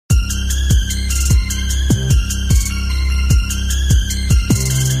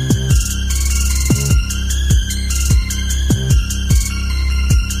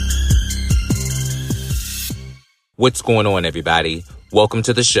What's going on, everybody? Welcome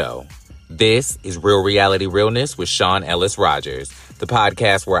to the show. This is Real Reality Realness with Sean Ellis Rogers, the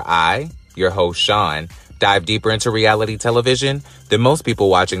podcast where I, your host Sean, dive deeper into reality television than most people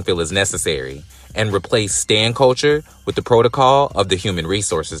watching feel is necessary and replace stan culture with the protocol of the Human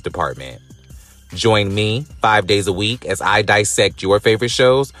Resources Department. Join me 5 days a week as I dissect your favorite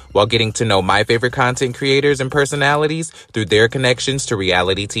shows while getting to know my favorite content creators and personalities through their connections to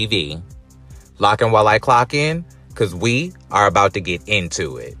reality TV. Lock in while I clock in, because we are about to get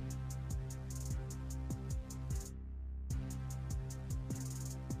into it.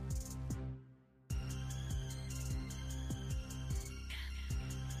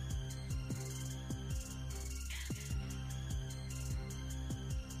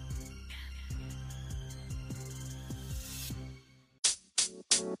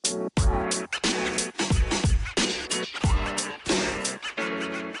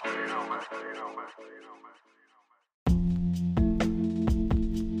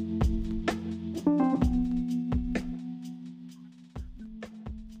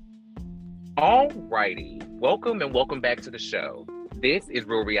 Alrighty, welcome back to the show. This is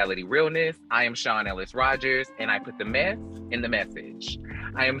Real Reality Realness. I am Sean Ellis Rogers, and I put the mess in the message.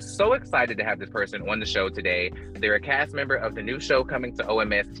 I am so excited to have this person on the show today. They're a cast member of the new show coming to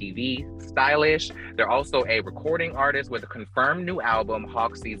OMS TV, Stylish. They're also a recording artist with a confirmed new album,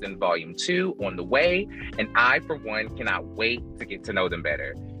 Hawk Season Volume 2, on the way, and I, for one, cannot wait to get to know them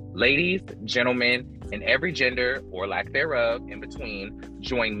better. Ladies, gentlemen, and every gender or lack thereof in between,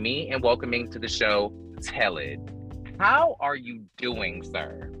 join me in welcoming to the show Telid. How are you doing,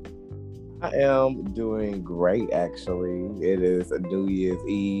 sir? I am doing great, actually. It is a New Year's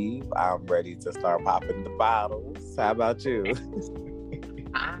Eve. I'm ready to start popping the bottles. How about you?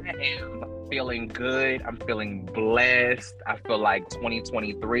 I am feeling good. I'm feeling blessed. I feel like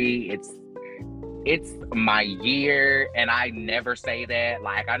 2023, it's my year, and I never say that.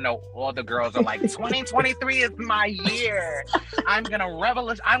 Like, I know all the girls are like, 2023 is my year. I'm gonna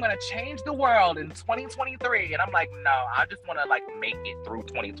change the world in 2023. And I'm like, no, I just want to like make it through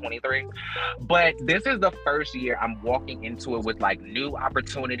 2023. But this is the first year I'm walking into it with like new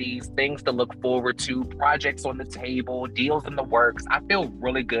opportunities, things to look forward to, projects on the table, deals in the works. I feel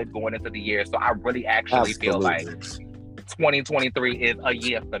really good going into the year. So I really actually feel like 2023 is a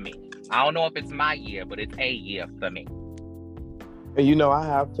year for me. I don't know if it's my year, but it's a year for me. And you know, I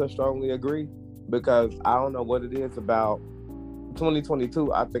have to strongly agree, because I don't know what it is about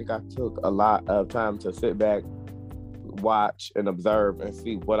 2022. I think I took a lot of time to sit back, watch, and observe and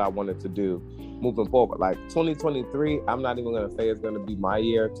see what I wanted to do moving forward. Like 2023, I'm not even going to say it's going to be my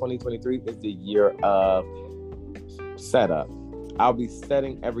year. 2023 is the year of setup. I'll be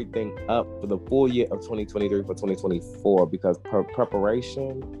setting everything up for the full year of 2023 for 2024, because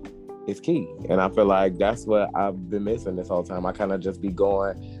preparation is key. And I feel like that's what I've been missing this whole time. I kind of just be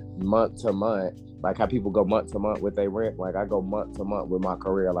going month to month, like how people go month to month with their rent. Like I go month to month with my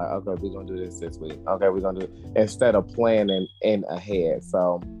career. Like, okay, we're going to do this week. Okay, we're going to do it, instead of planning in ahead.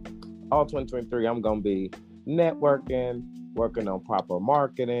 So all 2023, I'm going to be networking, working on proper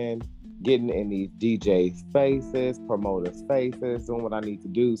marketing, getting in these DJ spaces, promoter spaces, doing what I need to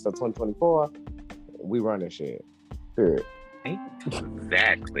do. So 2024, we running shit. Period.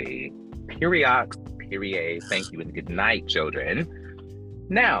 Exactly. Period. Thank you and good night, children.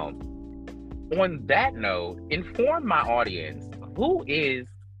 Now, on that note, inform my audience, who is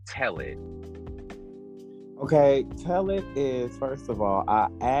Telid? Okay, Telid is, first of all, I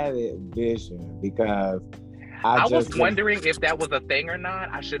added Vision because I was wondering if that was a thing or not.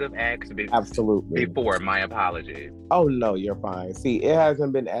 I should have asked absolutely before. My apologies. Oh, no, you're fine. See, it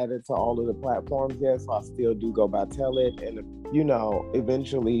hasn't been added to all of the platforms yet, so I still do go by Telid. And, you know,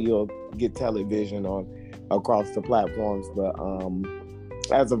 eventually you'll get Telid Vision on across the platforms. But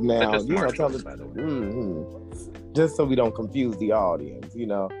as of now, you know, Telid, just so we don't confuse the audience, you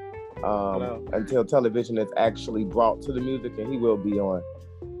know, until television is actually brought to the music, and he will be on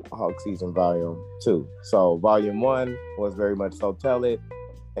Hawk Season Volume 2. So Volume 1 was very much so Telid,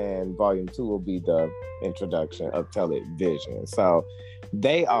 and Volume 2 will be the introduction of Telid Vision. So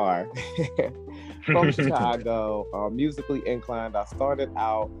they are from Chicago, musically inclined. I started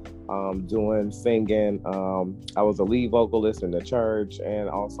out doing singing. I was a lead vocalist in the church and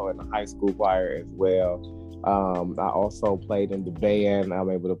also in the high school choir as well. I also played in the band. I'm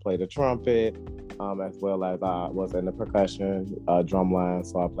able to play the trumpet, as well as I was in the percussion, drum line.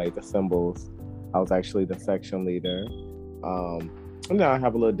 So I played the cymbals. I was actually the section leader. And now I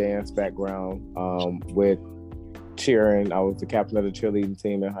have a little dance background with cheering. I was the captain of the cheerleading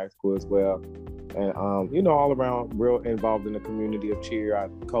team in high school as well. And, you know, all around real involved in the community of cheer. I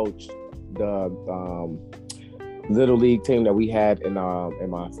coached the little league team that we had in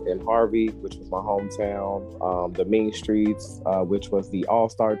Harvey, which was my hometown. The Mean Streets, which was the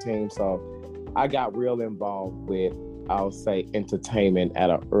all-star team. So I got real involved with, I'll say, entertainment at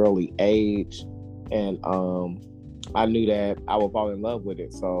an early age, and I knew that I would fall in love with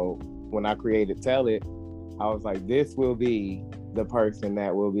it. So when I created Telid, I was like, this will be the person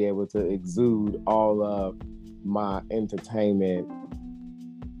that will be able to exude all of my entertainment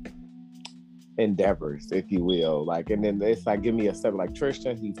endeavors, if you will. Like, and then it's like, give me a step like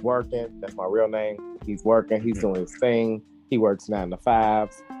Tristan. He's working. That's my real name. He's working. He's doing his thing. He works 9 to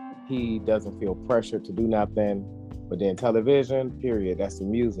 5s. He doesn't feel pressured to do nothing. But then Telid Vision, period. That's the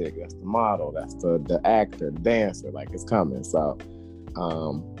music. That's the model. That's the actor, the dancer. Like, it's coming. So,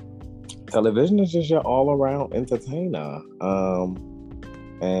 Telid Vision is just your all-around entertainer.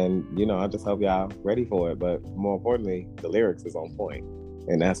 And, you know, I just hope y'all ready for it. But more importantly, the lyrics is on point.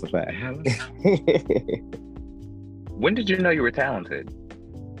 And that's a fact. When did you know you were talented?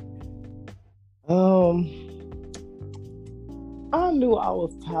 I knew I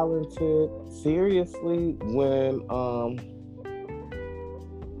was talented seriously when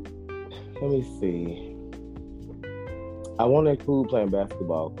let me see. I wanted to include playing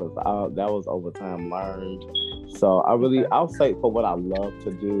basketball because that was over time learned. So I'll say for what I love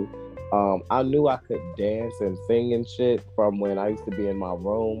to do. I knew I could dance and sing and shit from when I used to be in my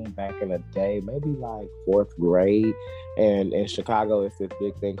room back in the day, maybe like 4th grade. And in Chicago, it's this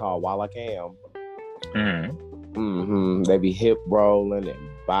big thing called While I Cam. They be hip rolling and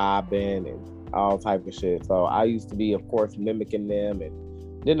bobbing and all type of shit. So I used to be, of course, mimicking them,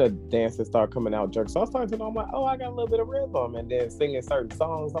 and then the dances start coming out jerk. So I started to know, I'm like, oh, I got a little bit of rhythm, and then singing certain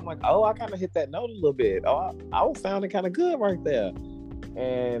songs. I'm like, oh, I kind of hit that note a little bit. Oh, I was sounding kind of good right there.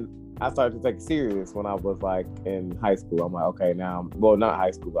 And I started to take it serious when I was like in high school. I'm like, okay, now, well, not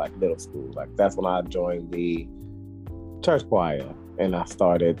high school, but like middle school. Like that's when I joined the church choir, and I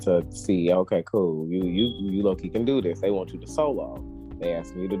started to see, okay, cool, you low-key can do this. They want you to solo. They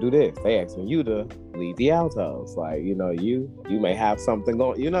asking you to do this. They asking you to lead the altos. Like, you know, you may have something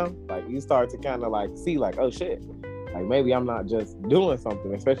going, you know, like you start to kind of like see like, oh shit, like maybe I'm not just doing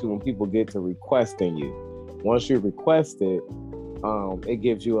something, especially when people get to requesting you. Once you're requested, it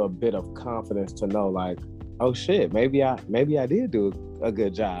gives you a bit of confidence to know like, oh shit, maybe I did do a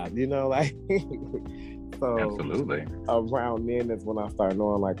good job, you know, like so absolutely. Around then is when I started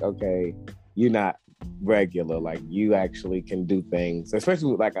knowing like, okay, you're not regular, like you actually can do things,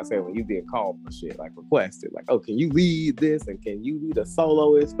 especially like I said, when you being called for shit, like requested, like, oh, can you lead this and can you be the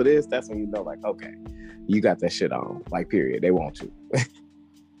soloist for this? That's when you know like, okay, you got that shit on, like period, they want you.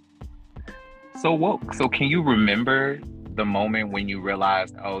 So can you remember the moment when you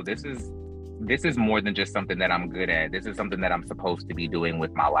realized, oh, this is more than just something that I'm good at. This is something that I'm supposed to be doing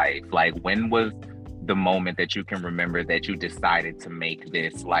with my life. Like, when was the moment that you can remember that you decided to make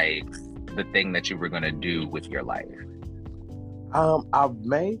this like the thing that you were going to do with your life? I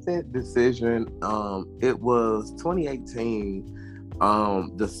made that decision. It was 2018.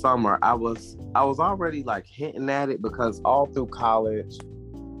 The summer. I was already like hinting at it because all through college,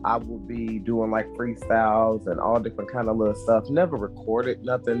 I would be doing like freestyles and all different kind of little stuff. Never recorded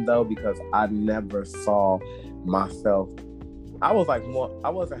nothing though, because I never saw myself. I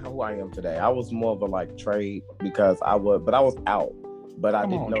wasn't who I am today. I was more of a like trade because I was out, but I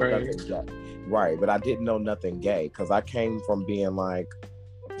didn't know nothing gay. Right, but I didn't know nothing gay because I came from being like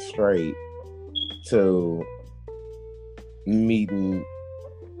straight to meeting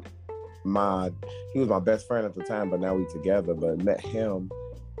he was my best friend at the time, but now we together, but met him.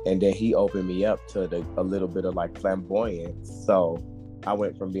 And then he opened me up to a little bit of like flamboyance. So I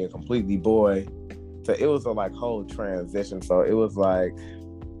went from being completely boy to, it was a like whole transition. So it was like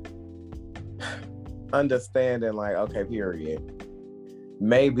understanding like, okay, period.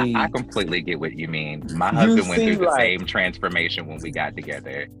 Maybe I completely get what you mean. My husband went through the same transformation when we got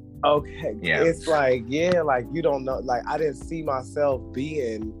together. Okay. Yeah. It's like, yeah, like you don't know, like I didn't see myself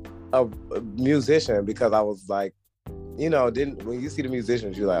being a musician because I was like, you know, when you see the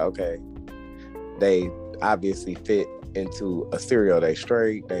musicians, you're like, okay, they obviously fit into a stereo. They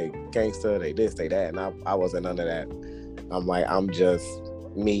straight, they gangster, they this, they that. And I wasn't none of that. I'm like, I'm just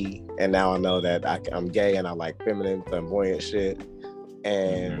me. And now I know that I'm gay and I like feminine, flamboyant shit.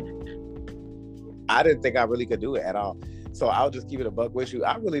 And I didn't think I really could do it at all. So I'll just keep it a buck with you.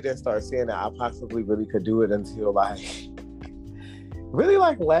 I really didn't start seeing that I possibly really could do it until like really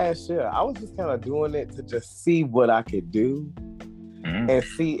like last year. I was just kind of doing it to just see what I could do and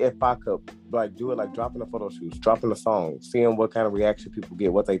see if I could like do it, like dropping the photo shoots, dropping the song, seeing what kind of reaction people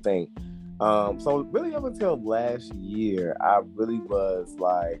get, what they think. So really up until last year, I really was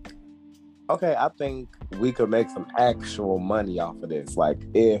like, okay, I think we could make some actual money off of this. Like,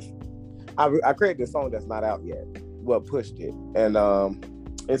 if I created this song that's not out yet, well, pushed it, and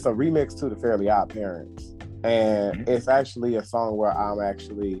it's a remix to the Fairly Odd Parents, and it's actually a song where I'm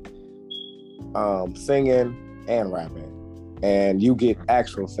actually singing and rapping, and you get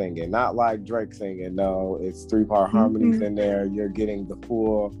actual singing, not like Drake singing. No, it's 3-part harmonies in there. You're getting the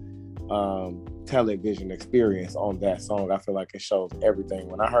full Telid Vision experience on that song. I feel like it shows everything.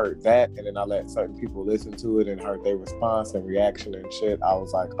 When I heard that, and then I let certain people listen to it and heard their response and reaction and shit, I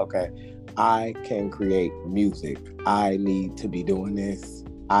was like, okay, I can create music. I need to be doing this.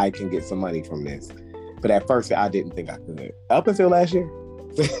 I can get some money from this. But at first, I didn't think I could. Up until last year.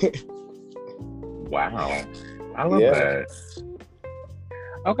 Wow. I love that.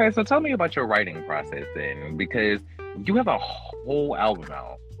 Okay, so tell me about your writing process then, because you have a whole album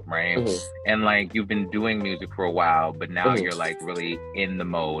out, right? And like, you've been doing music for a while, but now you're like really in the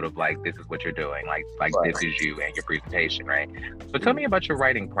mode of like, this is what you're doing, like this is you and your presentation, right? So tell me about your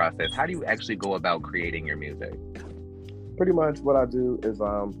writing process. How do you actually go about creating your music? Pretty much what I do is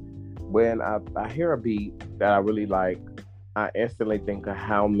when I hear a beat that I really like, I instantly think of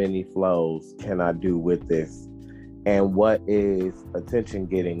how many flows can I do with this, and what is attention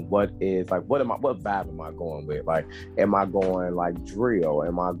getting, what vibe am I going with? Like, am I going like drill?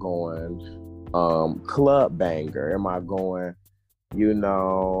 Am I going club banger? Am I going,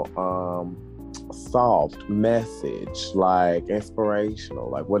 soft message, like inspirational?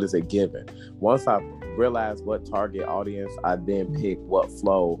 Like, what is it giving? Once I realize what target audience, I then pick what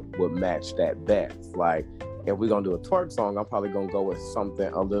flow would match that best. Like, if we're gonna do a twerk song, I'm probably gonna go with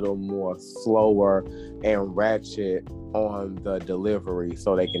something a little more slower and ratchet on the delivery,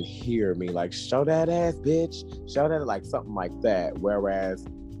 so they can hear me, like, show that ass, bitch, show that, like something like that. Whereas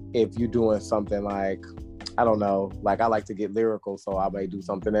if you're doing something like, I don't know, like I like to get lyrical, so I may do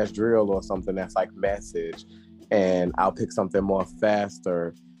something that's drill or something that's like message, and I'll pick something more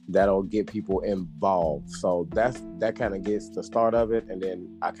faster that'll get people involved. So that kind of gets the start of it, and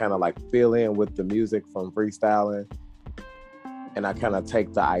then I kind of like fill in with the music from freestyling, and I kind of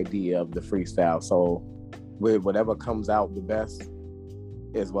take the idea of the freestyle. So with whatever comes out the best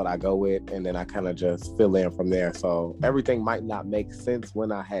is what I go with, and then I kind of just fill in from there. So everything might not make sense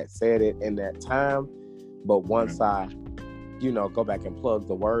when I had said it in that time, but once I go back and plug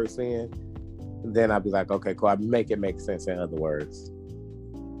the words in, then I'd be like, okay, cool, I make it make sense in other words.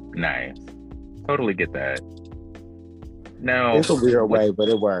 Nice. Totally get that. No, it's a weird way, but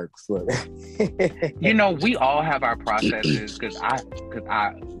it works. We all have our processes, because I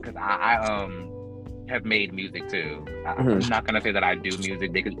have made music too. I'm not gonna say that I do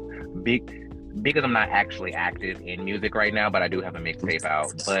music because I'm not actually active in music right now, but I do have a mixtape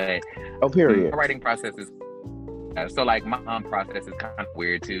out. But period. My writing process is so like my process is kind of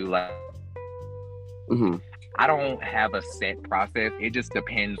weird too. Like, I don't have a set process. It just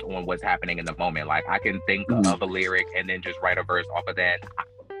depends on what's happening in the moment. Like, I can think of a lyric and then just write a verse off of that.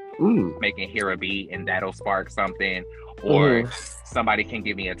 Making hear a beat and that'll spark something. Or somebody can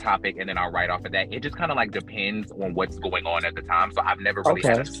give me a topic and then I'll write off of that. It just kind of like depends on what's going on at the time. So I've never really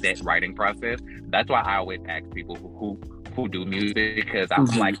had a set writing process. That's why I always ask people who do music, because I'm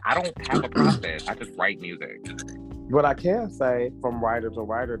like, I don't have a process. I just write music. But I can say from writer to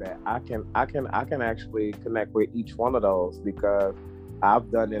writer that I can actually connect with each one of those, because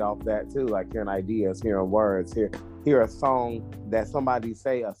I've done it off that too, like hearing ideas, hearing words, hear a song that somebody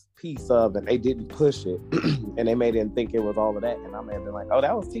say a piece of and they didn't push it and they may didn't think it was all of that, and I may have been like, oh,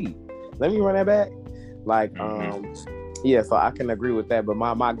 that was T. Let me run that back. Like, so I can agree with that. But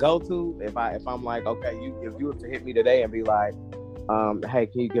my go-to, if I'm like, okay, if you were to hit me today and be like, hey,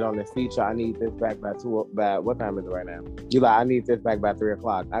 can you get on this feature? I need this back by what time is it right now? You like, I need this back by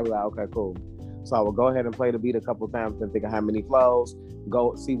 3:00. I'd be like, okay, cool. So I will go ahead and play the beat a couple times and think of how many flows,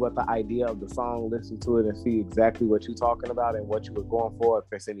 go see what the idea of the song, listen to it and see exactly what you're talking about and what you were going for. If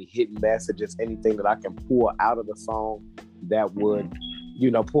there's any hidden messages, anything that I can pull out of the song that would,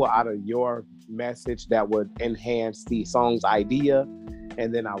 pull out of your message that would enhance the song's idea.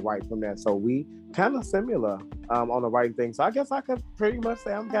 And then I write from that. So we kind of similar on the writing thing. So I guess I could pretty much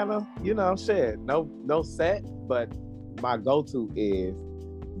say I'm kind of, no set, but my go-to is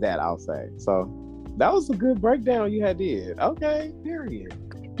that, I'll say. So that was a good breakdown you had did. Okay, period.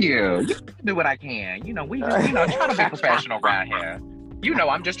 You do what I can. We just, trying to be professional around here.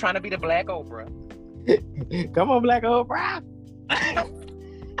 I'm just trying to be the Black Oprah. Come on, Black Oprah.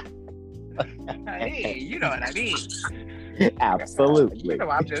 Hey, you know what I mean. Absolutely.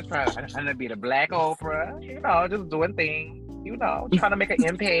 I'm just trying to be the Black Oprah, just doing things, trying to make an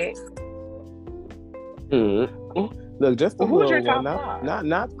impact. Look, just a Who's your little one, top five?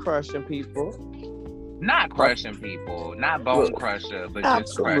 not crushing people. Not crushing people, not bone Look, crusher, but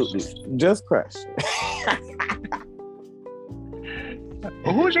absolutely, just crushing. just crushing.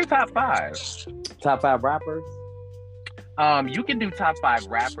 Who's your top five? Top 5 rappers. You can do top 5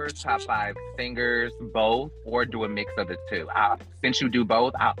 rappers, top 5 singers, both, or do a mix of the two. Since you do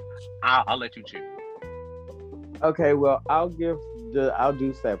both, I'll let you choose. Okay, well, I'll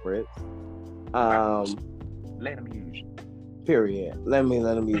do separate. Let them use you. Period. Let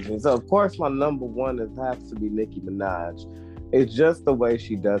them use me. So of course my number one has to be Nicki Minaj. It's just the way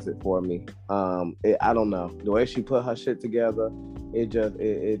she does it for me. I don't know, the way she put her shit together. It's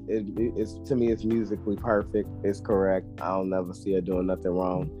to me, it's musically perfect. It's correct. I'll never see her doing nothing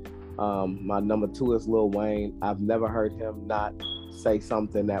wrong. My number 2 is Lil Wayne. I've never heard him not say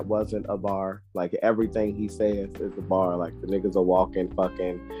something that wasn't a bar. Like everything he says is a bar. Like the nigga's a walking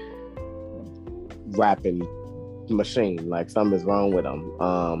fucking rapping machine. Like something is wrong with him.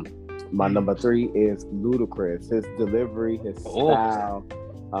 My number 3 is Ludacris. His delivery, his style,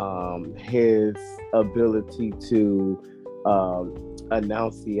 his ability to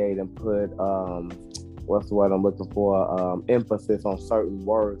enunciate and put what's the word I'm looking for? Emphasis on certain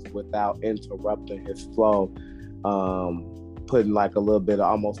words without interrupting his flow. Putting like a little bit of,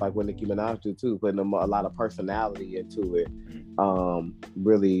 almost like what Nicki Minaj do too, putting a lot of personality into it.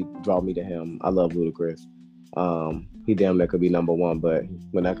 Really draw me to him. I love Ludacris. He damn near could be number 1, but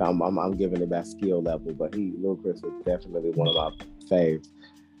when I'm giving it that skill level. But Ludacris is definitely one of my faves.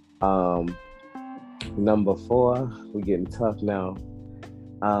 Number 4, we're getting tough now.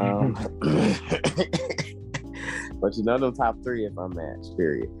 But you know them top 3 if I match.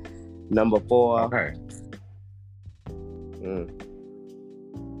 Period. Number 4. Okay.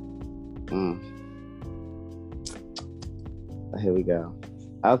 Here we go.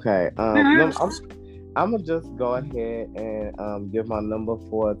 Okay. I'm gonna just go ahead and give my number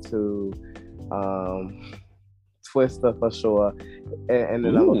 4 to Twista for sure, and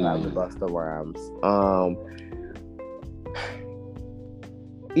the number 5 to Busta Rhymes.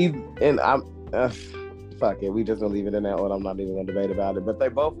 And I'm fuck it. We just gonna leave it in that order. I'm not even gonna debate about it. But they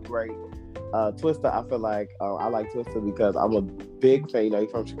both great. Twista, I feel like I like Twista because I'm a big fan. You know,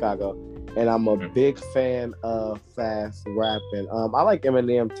 he's from Chicago, and I'm a big fan of fast rapping. I like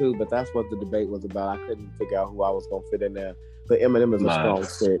Eminem too, but that's what the debate was about. I couldn't figure out who I was gonna fit in there. But Eminem is a strong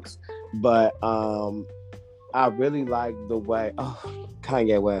 6. But I really like the way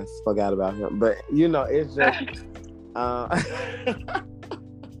Kanye West, forgot about him. But you know, it's just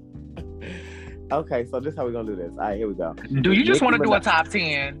okay, so this is how we're gonna do this. All right, here we go. Do you just want to do a top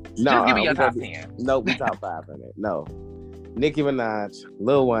 10? No, just give me your top 10. No, we top 5 in it. No. Nicki Minaj,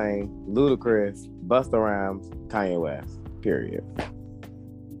 Lil Wayne, Ludacris, Busta Rhymes, Kanye West. Period.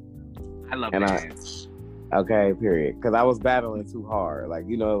 I love that. Okay, period. Because I was battling too hard. Like,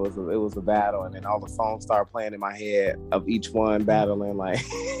 you know, it was a battle, and then all the songs started playing in my head of each one battling. Like,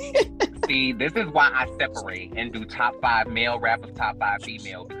 see, this is why I separate and do top 5 male rappers, top 5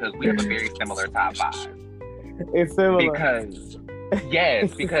 female, because we have a very similar top 5. It's similar.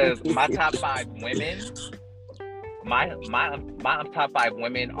 Because my top 5 women, my top 5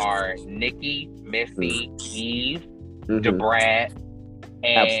 women are Nicki, Missy, Eve, DeBrat,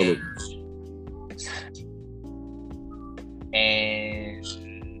 and absolutely. And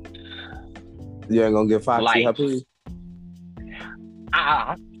you ain't gonna get Foxy her piece?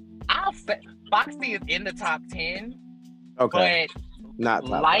 I'll say Foxy is in the top 10. Okay. But not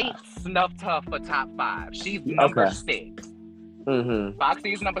top light 5. snuffed her for top 5. She's number 6.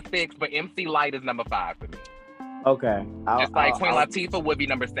 Foxy is number 6, but MC Light is number 5 for me. Okay. Just like Queen Latifah would be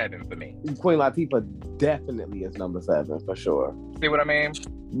number 7 for me. Queen Latifah definitely is number 7 for sure. See what I mean?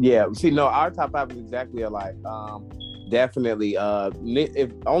 Yeah. See, no, our top 5 is exactly alike. Definitely.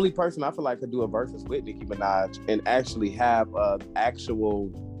 If only person I feel like could do a versus with Nicki Minaj and actually have actual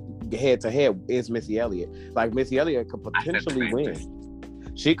head-to-head is Missy Elliott. Like Missy Elliott could potentially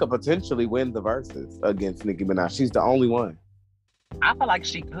win. She could potentially win the versus against Nicki Minaj. She's the only one. I feel like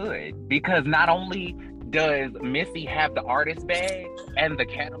she could, because not only does Missy have the artist bag and the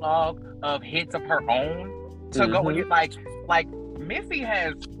catalog of hits of her own to go with it, like Missy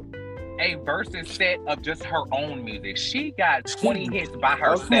has a versus set of just her own music. She got 20 hits by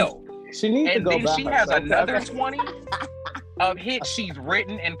herself. Okay. She needs to go and then she has another 20 of hits she's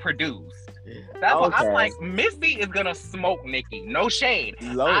written and produced. That's why I'm like, Missy is gonna smoke Nicki. No shade.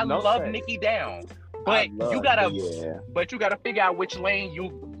 I love Nicki down. But you gotta figure out which lane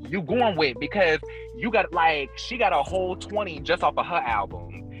you going with, because you got she got a whole 20 just off of her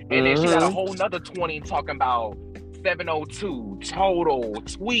album. And then she got a whole nother 20 talking about 702, Total,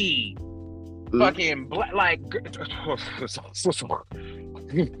 Tweet. fucking black, like.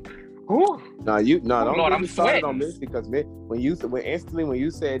 No, don't Lord, get I'm me started on sweating. Missy because when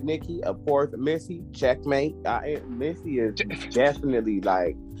you said Nikki, of course Missy, checkmate. Missy is definitely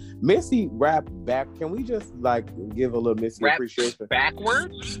like Missy rap back. Can we just like give a little Missy Rap appreciation?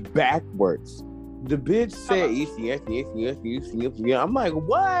 backwards. The bitch said easy. I'm like,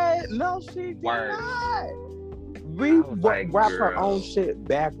 what? No, she did not. Rap her own shit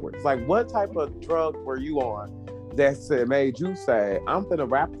backwards. Like, what type of drug were you on that made you say, I'm gonna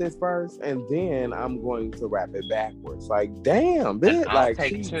rap this first and then I'm going to rap it backwards? Like, damn, bitch. I'll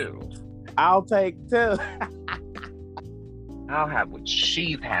take two. I'll take two. I'll have what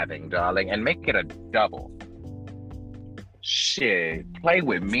she's having, darling, and make it a double. Shit, play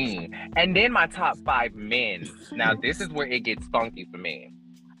with me. And then my top 5 men. Now, this is where it gets funky for me.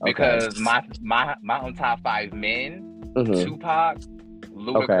 Because my own top 5 men, Tupac,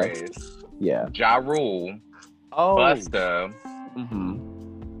 Ludacris, Ja Rule, Busta,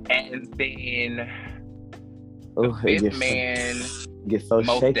 and then the 5th man gets so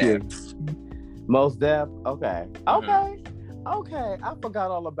Mos shaky. Def. Mos Def? Okay. I forgot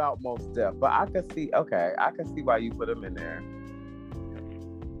all about Mos Def, but I can see why you put him in there.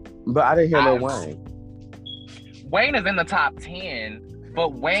 But I didn't hear no Wayne. Wayne is in the top 10.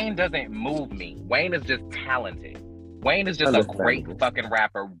 But Wayne doesn't move me. Wayne is just talented. Wayne is just a great fucking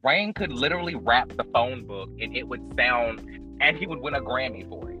rapper. Wayne could literally rap the phone book and it would sound, and he would win a Grammy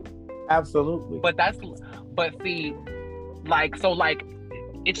for it. Absolutely. But see,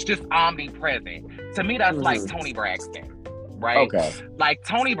 it's just omnipresent. To me, that's like Toni Braxton, right? Okay. Like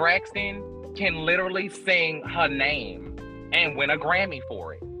Toni Braxton can literally sing her name and win a Grammy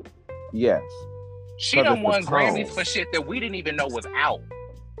for it. Yes. She done won Grammys for shit that we didn't even know was out.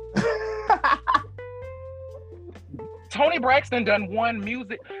 Toni Braxton done won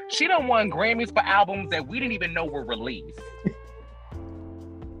music. She done won Grammys for albums that we didn't even know were released.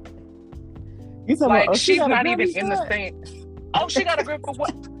 She's not even in the same. Oh, she got a Grammy for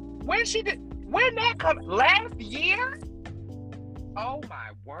what? When that come? Last year? Oh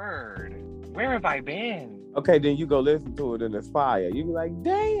my word. Where have I been? Okay, then you go listen to it and it's fire. You be like,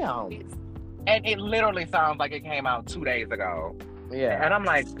 damn. And it literally sounds like it came out 2 days ago. Yeah. And I'm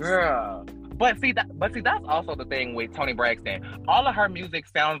like, girl. But see, that's also the thing with Toni Braxton. All of her music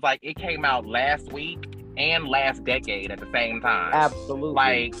sounds like it came out last week and last decade at the same time. Absolutely.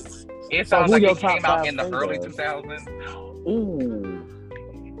 Like, it sounds like it came out in the early 2000s. Ooh.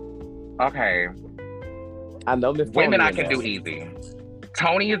 Okay. I know Miss Women I can do easy.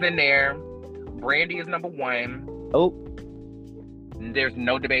 Toni is in there. Brandy is number 1. Oh. There's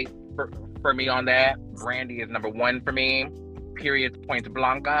no debate for me on that. Brandy is number 1 for me. Period. Point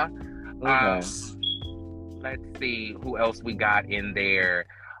blanca. Okay. Let's see who else we got in there.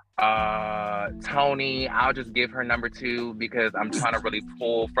 Toni, I'll just give her number 2 because I'm trying to really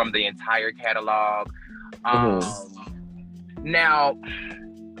pull from the entire catalog. Now,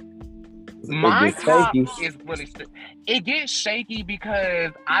 my top is really it gets shaky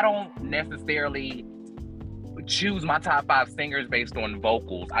because I don't necessarily choose my top 5 singers based on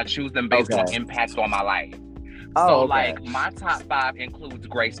vocals. I choose them based on impact on my life. Like my top 5 includes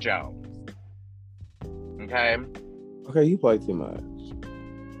Grace Jones. Okay, you play too much.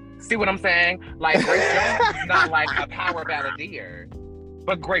 See what I'm saying? Like, Grace Jones is not like a power balladeer,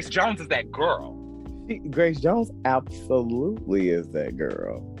 but Grace Jones is that girl. Grace Jones absolutely is that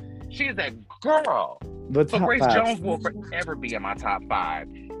girl. She is that girl. But so Grace Jones will forever be in my top 5.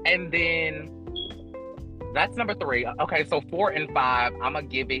 And then that's number 3. Okay, so 4 and 5, I'm gonna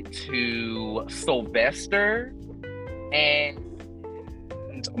give it to Sylvester and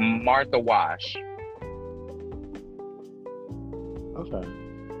Martha Wash. Okay.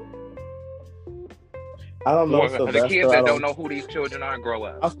 I don't know Sylvester. The kids that don't know who these children are grow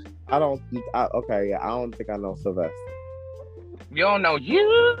up. I don't think I know Sylvester. You don't know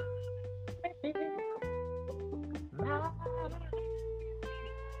you.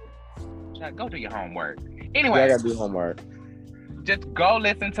 Go do your homework. Anyway, I gotta do homework. Just go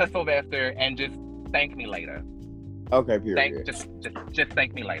listen to Sylvester and just thank me later. Okay, period. Just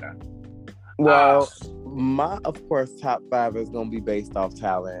thank me later. Well, my, of course, top 5 is gonna be based off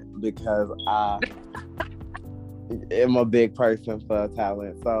talent because I am a big person for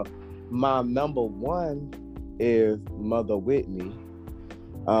talent. So my number 1 is Mother Whitney.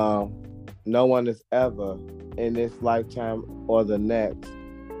 No one is ever in this lifetime or the next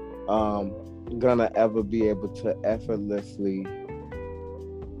gonna ever be able to effortlessly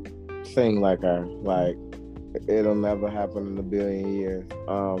sing like her. Like, it'll never happen in a billion years.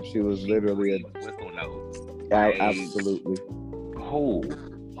 She was literally whistle notes. Absolutely.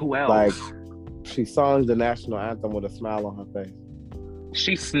 Who else? Like, She sung the national anthem with a smile on her face.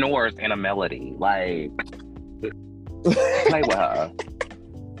 She snores in a melody. Like, play with her.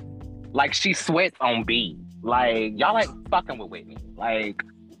 Like, she sweats on beat. Like, y'all ain't fucking with Whitney. Like,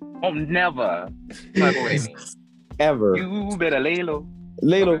 I'll never fuck with Whitney. Ever. You better lay low.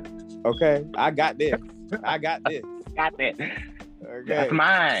 Little. Okay. I got this. Got that. Okay. That's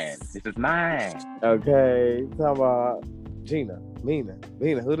mine. This is mine. Okay. Talk about Gina, Mina,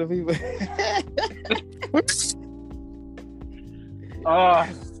 who the people? Oh,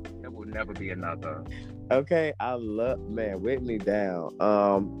 there will never be another. Okay, I love, man, Whitney down.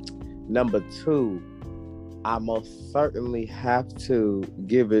 Number 2, I most certainly have to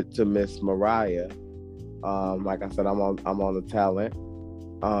give it to Miss Mariah. Like I said, I'm on the talent.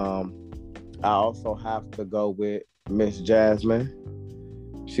 I also have to go with Miss Jasmine.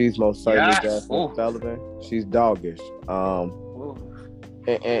 She's most certainly Jasmine Sullivan. She's doggish.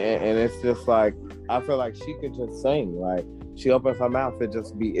 And it's just like, I feel like she could just sing. Like, she opens her mouth,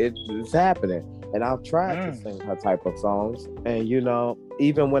 it's happening. And I've tried to sing her type of songs. And, you know,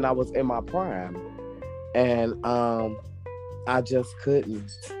 even when I was in my prime, and I just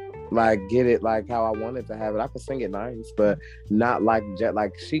couldn't like get it like how I wanted to have it. I could sing it nice, but not like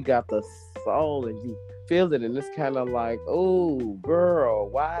she got the soul and you feel it, and it's kind of like, oh girl,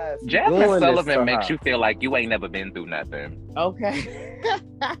 why is Jasmine Sullivan makes you feel like you ain't never been through nothing. Okay.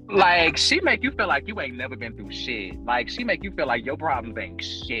 Like, she make you feel like you ain't never been through shit. Like, she make you feel like your problems ain't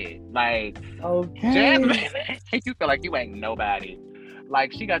shit. Like, okay. Jasmine make you feel like you ain't nobody.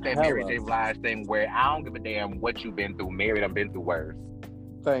 Like, she got that Mary J. Blige thing where I don't give a damn what you been through. Mary done been through worse.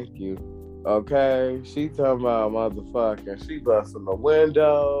 Thank you. Okay, she talking about motherfucker. She busting the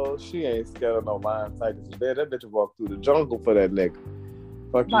window. She ain't scared of no lion, tigers, and bear. That bitch walked through the jungle for that nigga.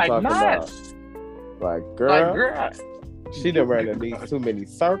 Fuck you talking about? Like, girl. She done ran in these too many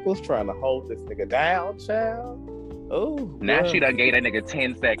circles trying to hold this nigga down, child. Ooh. Now she done gave that nigga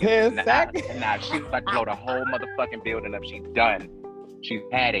 10 seconds. 10 seconds? Nah, she about to blow the whole motherfucking building up. She's done. She's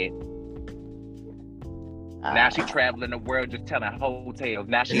had it. Now she traveling the world just telling hotels.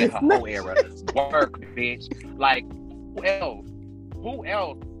 Now she in her whole era. Work, bitch. Like, who else?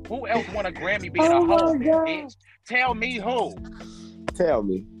 Who else want a Grammy being a hoe, bitch? Tell me who. Tell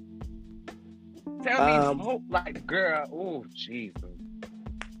me who. Like, girl, oh, Jesus.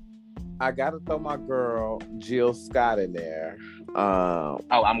 I gotta throw my girl Jill Scott in there.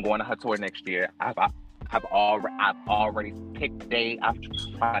 I'm going to her tour next year. I've already picked the date. I'm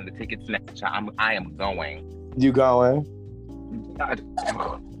trying the tickets next time. I am going. You going?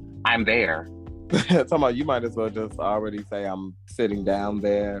 I'm there. Talking about, you might as well just already say I'm sitting down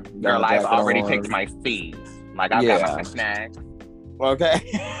there. Girl, I've already picked my seats. Like, I've got my snacks. Okay.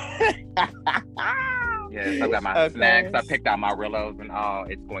 Yes, I've got my snacks. I picked out my Rillos and all.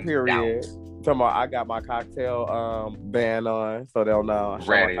 It's going down. Talking about, I got my cocktail band on, so they'll know.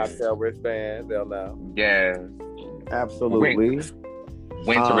 Ready. My cocktail wristband, they'll know. Yes. Absolutely.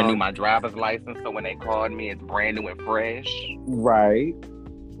 Went to renew my driver's license, so when they called me, it's brand new and fresh. Right.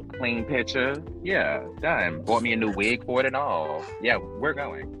 Clean picture. Yeah, done. Bought me a new wig for it and all. Yeah, we're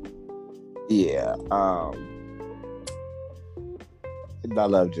going. Yeah. I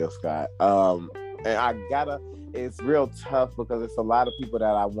love Jill Scott. And it's real tough because it's a lot of people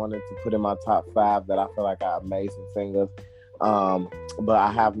that I wanted to put in my top 5 that I feel like are amazing singers. But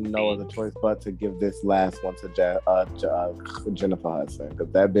I have no other choice but to give this last one to Jennifer Hudson,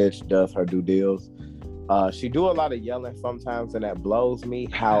 because that bitch does her due deals. She do a lot of yelling sometimes, and that blows me.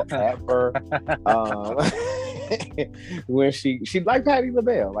 However, when she like Patti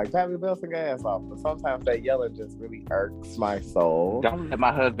LaBelle, sing her ass off, but sometimes that yelling just really irks my soul. Don't let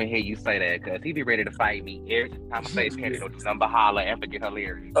my husband hear you say that, because he be ready to fight me every time I say Penny, number holler and forget her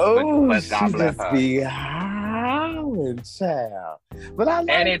lyrics. Oh, but God bless her. Be howling, child. But I like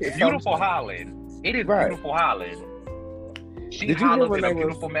and it's beautiful hollering. It is beautiful hollering. She hollers in a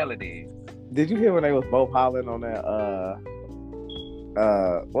beautiful melody. Did you hear when they was both hollering on that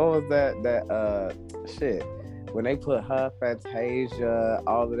what was that shit? When they put her, Fantasia,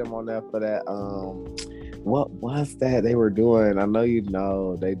 all of them on there for that what was that they were doing? I know you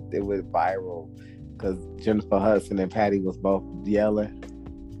know, it went viral because Jennifer Hudson and Patty was both yelling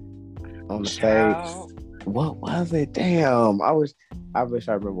on the stage. What was it? Damn. I wish I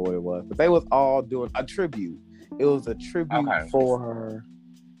remember what it was. But they was all doing a tribute. It was a tribute for her.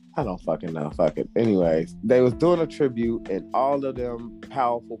 I don't fucking know. Fuck it. Anyways, they was doing a tribute, and all of them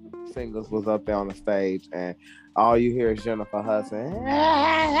powerful singers was up there on the stage, and all you hear is Jennifer Hudson.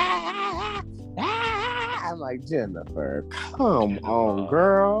 I'm like, Jennifer, come on,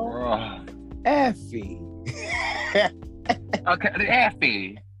 girl. Effie. Okay,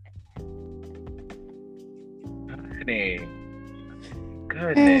 Effie.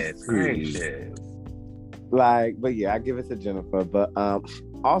 Goodness gracious. Like, but yeah, I give it to Jennifer. But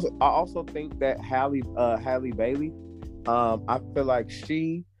also I also think that Halle Bailey, I feel like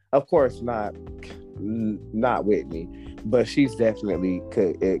she, of course not Whitney, but she's definitely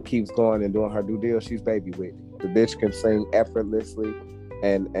it keeps going and doing her due deal. She's baby Whitney. The bitch can sing effortlessly,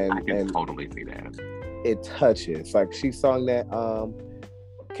 and I can totally see that. It touches. Like she sung that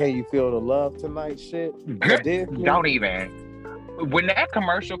 "Can You Feel the Love Tonight" shit. Don't even. When that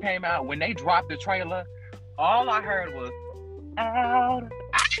commercial came out, when they dropped the trailer, all I heard was out.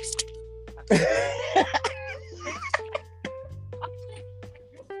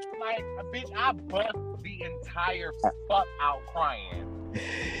 Like, bitch, I bust the entire fuck out crying.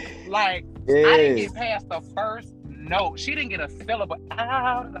 Like, yes. I didn't get past the first note. She didn't get a syllable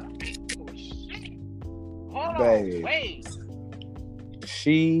out. Oh, shit. Hold on, wait.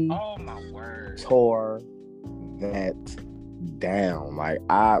 She oh my word, tore that down. Like,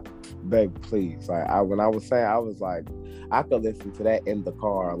 babe, please. Like, when I was saying, I was like, I could listen to that in the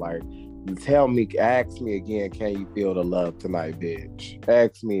car. Like, ask me again, can you feel the love tonight, bitch?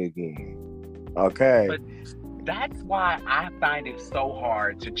 Ask me again. Okay. But that's why I find it so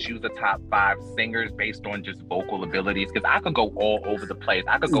hard to choose a top 5 singers based on just vocal abilities, because I could go all over the place.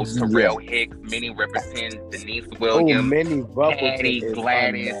 I could go Terrell Hicks, Minnie Riperton, Denise Williams, Minnie Patty,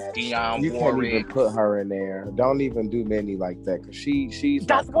 Gladys, Dionne you Warwick. Can't even put her in there. Don't even do Minnie like that, because she's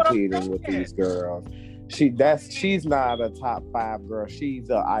not competing with these girls. She's not a top 5 girl. She's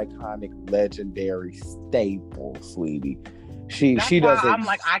an iconic, legendary staple, sweetie. She doesn't. I'm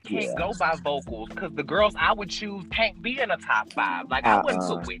like, I can't go by vocals, because the girls I would choose can't be in a top 5. Like, I wouldn't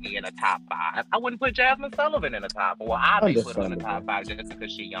put Whitney in a top 5. I wouldn't put Jasmine Sullivan in a top 5. Well, I may put her in a top 5 just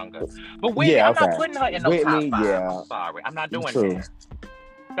because she's younger. But Whitney, I'm not putting her in no top 5. I'm sorry, I'm not doing that.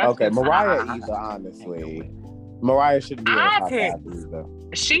 That's Mariah either, honestly. Mariah shouldn't be in a top 5 either.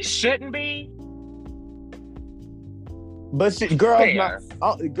 She shouldn't be. But girls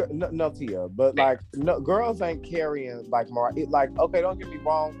no Tia, but like girls ain't carrying like Mariah. Like, okay, don't get me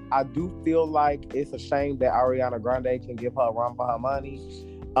wrong. I do feel like it's a shame that Ariana Grande can give her a run for her money.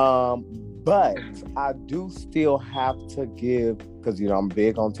 But I do still have to give, because I'm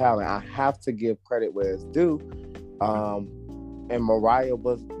big on talent. I have to give credit where it's due. And Mariah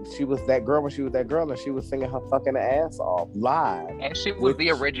was that girl when she was that girl, and she was singing her fucking ass off live. And she was the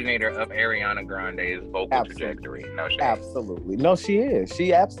originator of Ariana Grande's vocal trajectory. No shit. Absolutely. No, she is.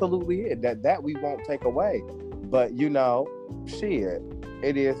 She absolutely is. That we won't take away. But shit,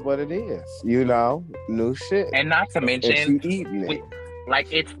 it is what it is. New shit. And not to mention, and she eating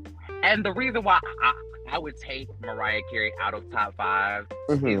it. And the reason why I would take Mariah Carey out of top 5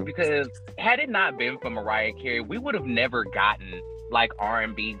 is because had it not been for Mariah Carey, we would have never gotten like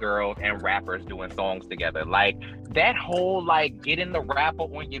R&B girls and rappers doing songs together. Like, that whole like getting the rapper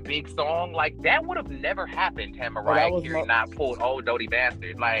on your big song, like that would have never happened had Mariah Carey not pulled Old Dirty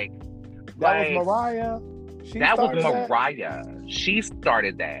Bastard. Like that was Mariah. That was Mariah. She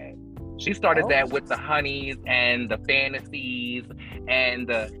started that. She started that with the Honeys and the Fantasies, and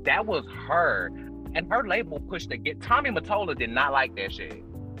that was her. And her label pushed to get Tommy Mottola did not like that shit.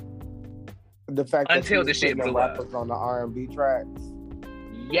 The fact that until the shit blew up on the R&B tracks.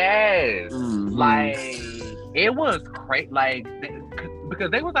 Yes, like it was crazy. Like,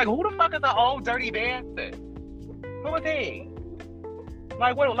 because they was like, "Who the fuck is the Old Dirty Bastard? Who is he?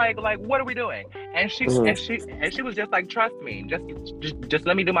 Like what? Like what are we doing?" And she was just like, "Trust me, just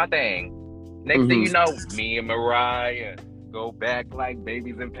let me do my thing." Next thing you know, me and Mariah go back like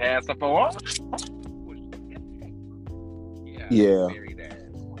babies in Pacifier. Yeah.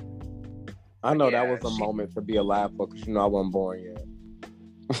 I know that was a moment to be alive for, because I wasn't born yet.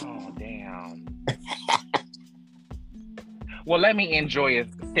 Oh, damn. Well, let me enjoy it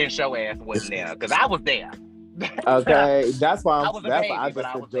since your ass wasn't there, because I was there. Okay, that's why I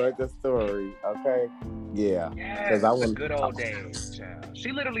just enjoyed the story. Okay, yeah, because I was good old days. Child.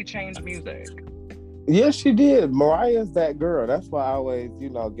 She literally changed music. Yes, she did. Mariah's that girl. That's why I always,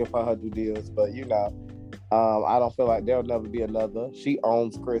 give her due deals. But I don't feel like there'll never be another. She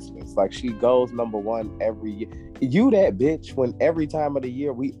owns Christmas. Like, she goes #1 every year. You that bitch when every time of the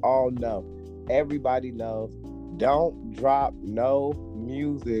year, we all know. Everybody knows. Don't drop no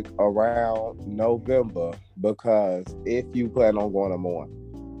music around November, because if you plan on going more.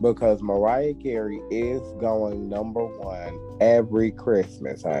 Because Mariah Carey is going #1 every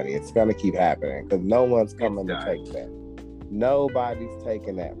Christmas, honey. It's going to keep happening, because no one's coming to take that. Nobody's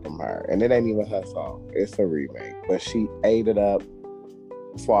taking that from her. And it ain't even her song. It's a remake. But she ate it up,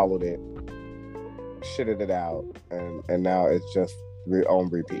 swallowed it, shitted it out, and now it's just on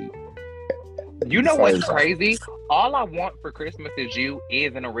repeat. You know what's crazy? All I Want for Christmas Is You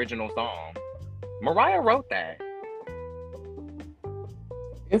is an original song. Mariah wrote that.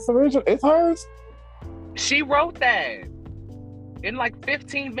 It's original. It's hers. She wrote that in like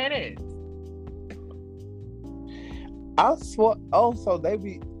 15 minutes. I swear. Oh, so they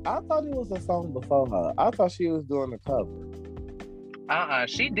be. I thought it was a song before her. I thought she was doing the cover.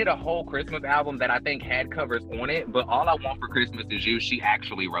 She did a whole Christmas album that I think had covers on it, but All I Want for Christmas Is You, she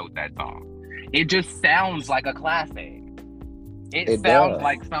actually wrote that song. It just sounds like a classic. It sounds does.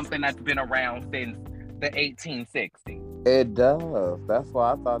 like something that's been around since the 1860s. It does. That's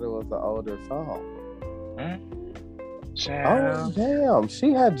why I thought it was an older song. Oh, damn.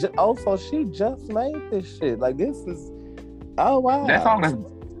 She had... so she just made this shit. Like, this is... Oh, wow. That song is...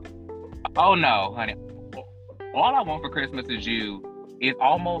 Oh, no, honey. All I Want for Christmas Is You is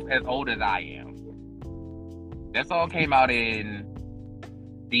almost as old as I am. That song came out in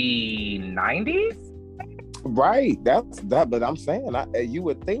the 90s? Right. That's that. But I'm saying, you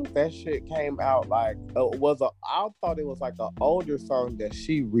would think that shit came out like... I thought it was like an older song that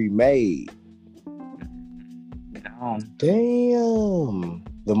she remade. No. Damn.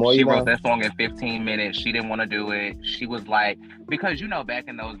 The more she wrote that song in 15 minutes. She didn't want to do it. She was like, because back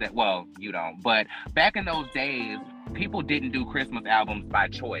in those days, well, you don't, but back in those days, people didn't do Christmas albums by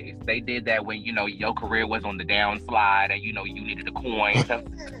choice. They did that when, your career was on the downslide and, you needed a coin to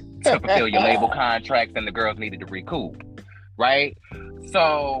fulfill your label contracts and the girls needed to recoup, right?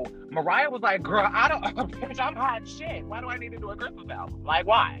 So Mariah was like, girl, bitch, I'm hot shit. Why do I need to do a Christmas album? Like,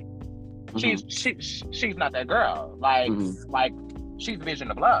 why? Mm-hmm. She's not that girl. Like, she's Vision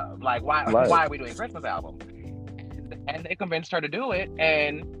of Love. Like, why are we doing a Christmas album? And they convinced her to do it,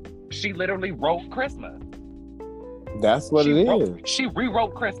 and she literally wrote Christmas. That's what it is. She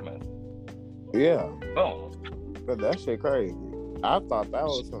rewrote Christmas. Yeah. Boom. But that shit crazy. I thought that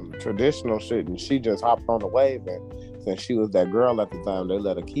was some traditional shit, and she just hopped on the wave, and since she was that girl at the time, they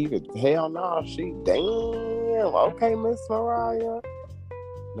let her keep it. Hell no, damn. Okay, Miss Mariah.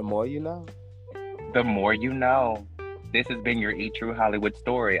 The more you know. The more you know. This has been your E! True Hollywood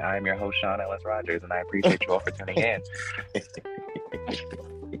Story. I am your host, Sean Ellis Rogers, and I appreciate you all for tuning in.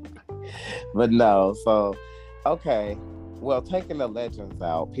 But no, so, okay. Well, taking the legends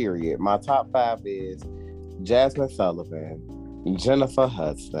out, period. My top 5 is Jasmine Sullivan, Jennifer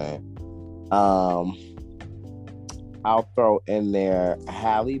Hudson. I'll throw in there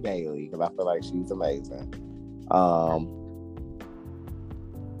Halle Bailey, because I feel like she's amazing.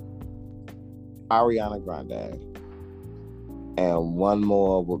 Ariana Grande. And one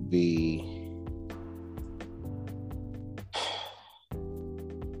more would be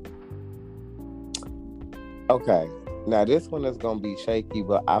okay. Now this one is gonna be shaky,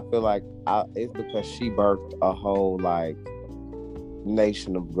 but I feel like it's because she birthed a whole like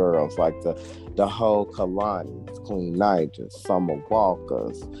nation of girls, like the whole Kalani's, Queen Nigers, Summer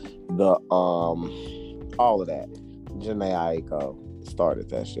Walker's, the all of that. Janae Aiko started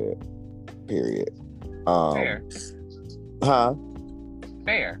that shit. Period. Fair. Huh?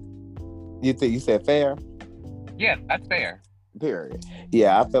 Fair. You said fair? Yeah, that's fair. Period.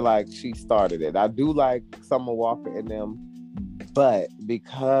 Yeah, I feel like she started it. I do like Summer Walker in them, but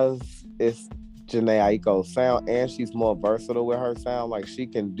because it's Janae Aiko's sound and she's more versatile with her sound, like she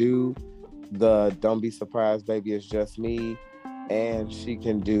can do the Don't Be Surprised, Baby, It's Just Me, and she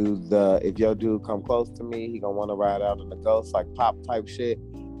can do the If Your Dude Come Close to Me, He Gonna Wanna Ride Out in the Ghost, like pop type shit.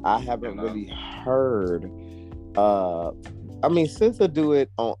 I haven't really heard I mean, SZA do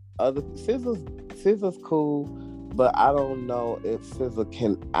it on other... SZA's cool, but I don't know if SZA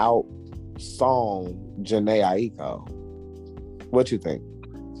can out-song Janae Aiko. What you think?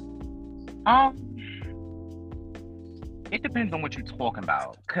 It depends on what you're talking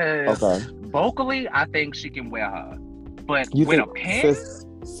about. Because vocally, I think she can wear her. But with a pen...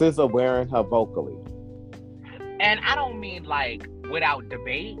 SZA wearing her vocally. And I don't mean, like, without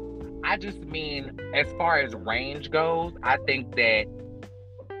debate. I just mean, as far as range goes, I think that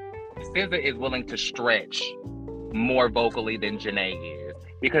SZA is willing to stretch more vocally than Janae is,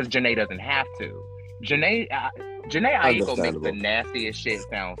 because Janae doesn't have to. Janae Aiko makes the nastiest shit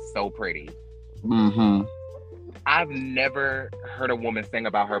sound so pretty. Mm-hmm. I've never heard a woman sing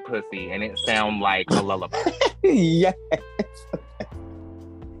about her pussy and it sound like a lullaby. Yes.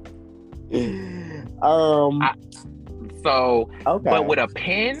 But with a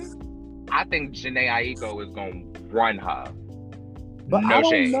pen, I think Janae Aiko is gonna run her. But I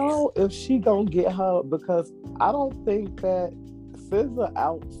don't know if she gonna get her, because I don't think that SZA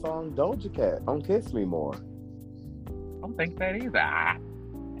out-sung Doja Cat on Kiss Me More. I don't think that either. I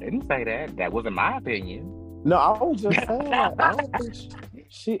didn't say that. That wasn't my opinion. No, I was just saying, like, I don't think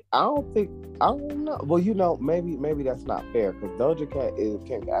I don't know. Well, maybe that's not fair because Doja Cat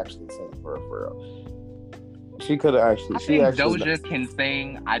can actually sing for real. She could have actually. I think Doja can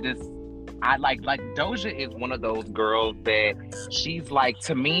sing. I like Doja is one of those girls that she's like,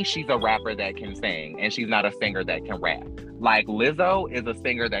 to me, she's a rapper that can sing, and she's not a singer that can rap. Like Lizzo is a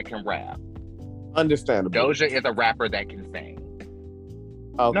singer that can rap. Understandable. Doja is a rapper that can sing.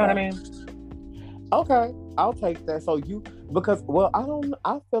 Okay. You know what I mean? Okay, I'll take that. So I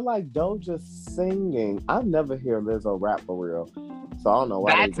feel like Doja's singing. I never hear Lizzo rap for real. So I don't know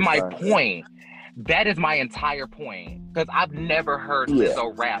why. That's my point. That is my entire point. Because I've never heard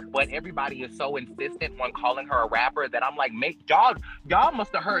Lizzo rap, but everybody is so insistent on calling her a rapper that I'm like, y'all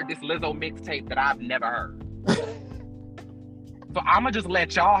must have heard this Lizzo mixtape that I've never heard. So I'ma just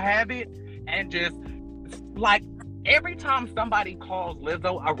let y'all have it and just like every time somebody calls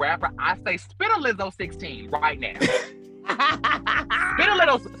Lizzo a rapper, I say spit a Lizzo 16 right now. Spit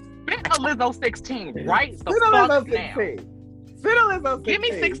a Lizzo 16 right the fuck now. Spit a Lizzo 16. Give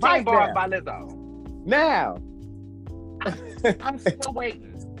me 16 right bars now. By Lizzo. Now. I'm still waiting.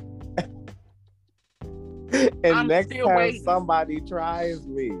 And next time somebody tries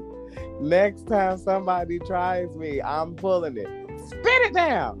me, I'm pulling it. Spit it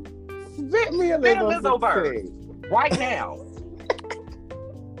down. Spit me a Lizzo verse right now.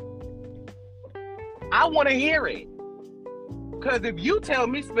 I want to hear it. Because if you tell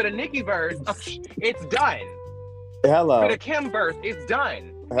me spit a Nicki verse, it's done. Hello. Spit a Kim verse, it's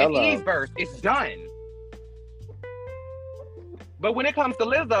done. An Eve verse, it's done. But when it comes to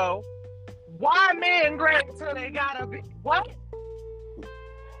Lizzo, why men great till they gotta be what?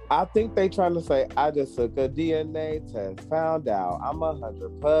 I think they trying to say I just took a DNA test, found out I'm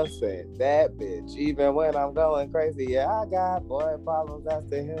 100% that bitch. Even when I'm going crazy, yeah, I got boy problems. That's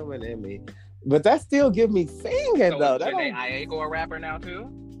the human in me. But that still give me singing though. So Janae Aiko a rapper now too?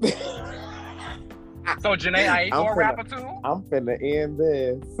 So Janae Aiko a rapper too? I'm finna end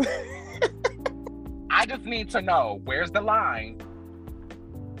this. I just need to know where's the line.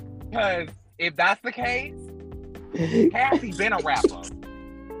 Because if that's the case, Cassie been a rapper.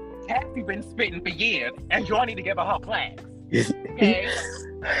 Cassie been spitting for years, and y'all need to give her plaques. Okay?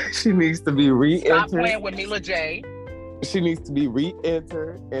 She needs to be re-entered. Stop playing with Mila J. She needs to be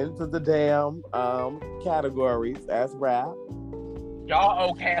re-entered into the damn categories as rap. Y'all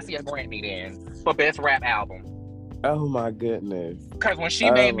owe Cassie a Grammy then for best rap album. Oh my goodness. Because when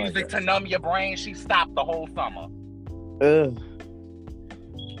she made music to numb your brain, she stopped the whole summer. Ugh.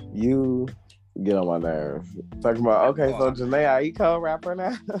 You get on my nerves. Talking about, okay, so Janae Aiko rapper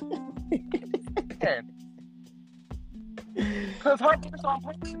now? Because her verse on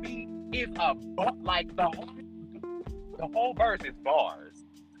Purpose Beat is like the whole verse is bars.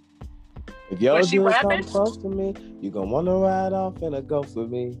 If your dude come close to me, you gonna wanna ride off in a ghost with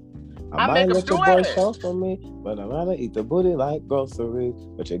me. I might let your boy show for me, but I'm gonna eat the booty like groceries.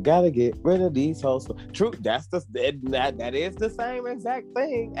 But you gotta get rid of these hoes. True, that is the same exact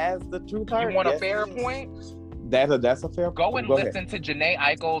thing as the truth hurt. You want a fair point? That's a fair point. Go and listen to Janae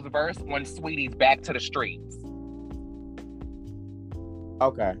Aiko's verse on Sweetie's Back to the Streets.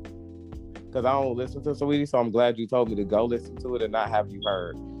 Okay. Because I don't listen to Sweetie, so I'm glad you told me to go listen to it and not have you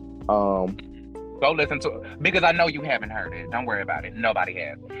heard. Go listen to it because I know you haven't heard it. Don't worry about it. Nobody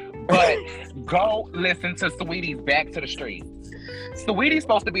has. But go listen to Sweetie's Back to the Streets. Sweetie's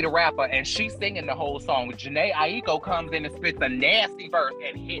supposed to be the rapper, and she's singing the whole song. Janae Aiko comes in and spits a nasty verse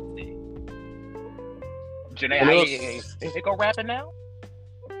and hits it. Janae Aiko rapping now?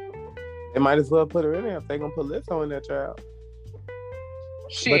 They might as well put her in there if they're going to put Lizzo in that child.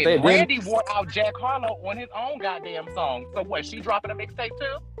 Shit, Randy wore out Jack Harlow on his own goddamn song. So what, she dropping a mixtape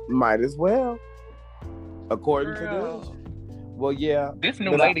too? Might as well. According to this. Well, yeah. This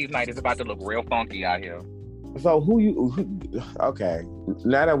new ladies' night is about to look real funky out here. So okay.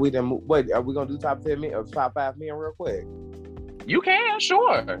 Now that we done, wait, are we going to do top 10 men or top 5 men real quick? You can,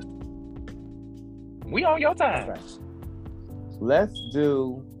 sure. We on your time. Okay. Let's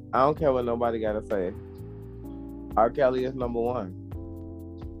do, I don't care what nobody got to say. R. Kelly is number 1.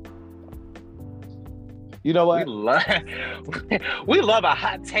 You know what? We love a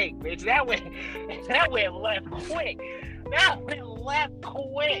hot take, bitch. That went left quick.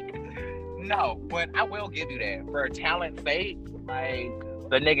 No, but I will give you that. For talent's sake, like,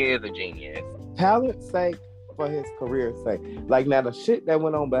 the nigga is a genius. Talent's sake, for his career's sake. Like, now the shit that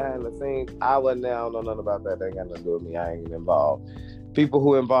went on behind the scenes, I don't know nothing about that. They ain't got nothing to do with me. I ain't involved. People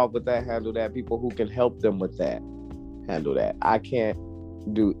who involved with that handle that. People who can help them with that handle that. I can't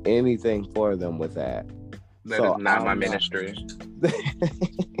do anything for them with that. That is not my ministry.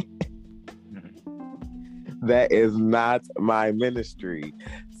 That is not my ministry.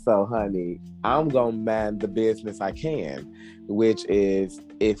 So, honey, I'm gonna mind the business I can, which is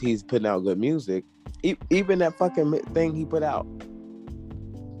if he's putting out good music, even that fucking thing he put out,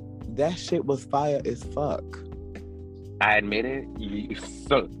 that shit was fire as fuck. I admit it.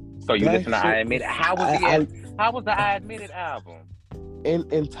 So you listen to I Admit It. How was the I Admit It album? In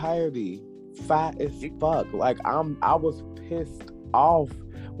entirety, fire as fuck. Like I was pissed off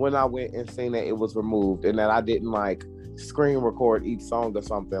when I went and seen that it was removed and that I didn't like screen record each song or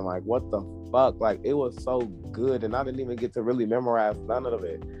something. Like, what the fuck? Like, it was so good and I didn't even get to really memorize none of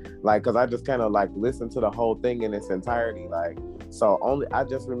it. Like, cause I just kind of like listened to the whole thing in its entirety. Like, so I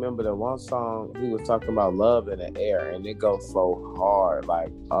just remember the one song he was talking about love in the air and it goes so hard.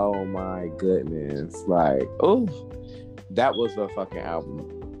 Like, oh my goodness. Like, ooh, that was a fucking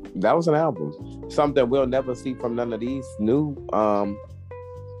album. That was an album. Something we'll never see from none of these new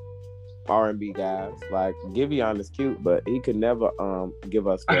R&B guys. Like, Giveon is cute, but he could never give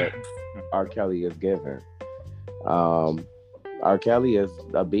us what R. Kelly is giving. R. Kelly is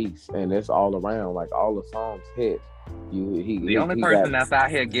a beast, and it's all around. Like, all the songs hit. The only person that's out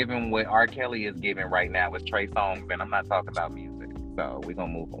here giving what R. Kelly is giving right now is Trey Songz, and I'm not talking about music. So we're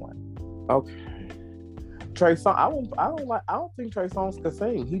gonna move on. Okay. Trey Songz, I don't think Trey Songz could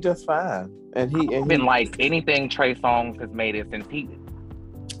sing. He just fine, and he been like anything Trey Songz has made it since he.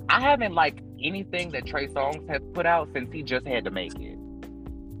 I haven't liked anything that Trey Songz has put out since he just had to make it.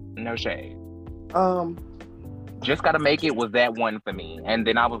 No shade. Just Gotta Make It was that one for me, and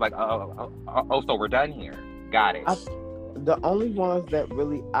then I was like, oh, so we're done here. Got it. The only ones that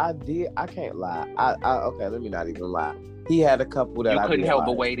really I can't lie. Okay, let me not even lie. He had a couple that I couldn't help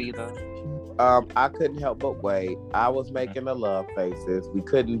but wait either. I couldn't help but wait. I was making the love faces. We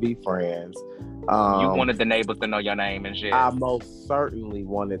couldn't be friends. You wanted the neighbors to know your name and shit. I most certainly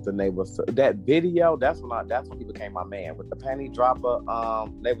wanted the neighbors to. That video, that's when he became my man with the panty dropper.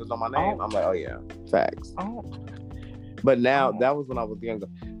 Neighbors Know My Name. I'm like, oh yeah, facts. But now that was when I was younger.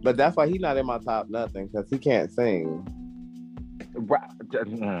 But that's why he's not in my top nothing because he can't sing.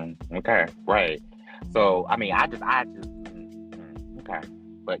 Okay, right. So I mean, I just okay.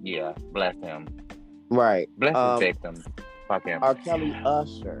 But yeah, bless him. Right. Bless his victims. Fuck him. R. Kelly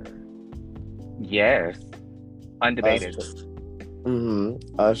Usher. Yes. Undebated.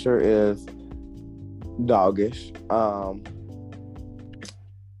 Usher is doggish.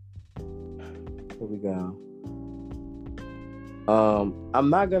 Here we go. I'm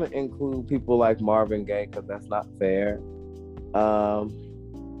not gonna include people like Marvin Gaye because that's not fair. So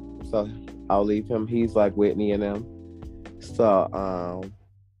I'll leave him. He's like Whitney and them. So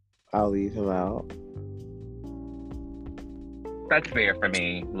I'll leave him out. That's fair for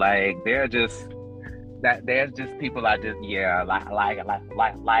me. Like there's just people I just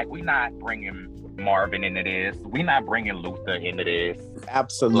like we not bringing Marvin into this. We not bringing Luther into this.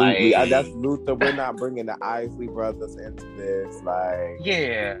 Absolutely. That's Luther. We're not bringing the Isley brothers into this. Like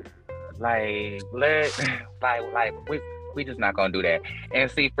yeah. We just not gonna do that.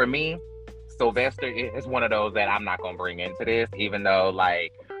 And see, for me, Sylvester is one of those that I'm not gonna bring into this, even though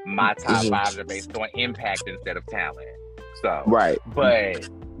like my top fives are based on impact instead of talent. So right. But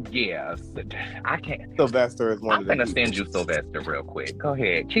yeah, I can't. Sylvester is one I'm gonna send you Sylvester real quick. Go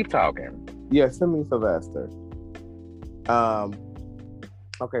ahead, keep talking. Yeah, send me Sylvester.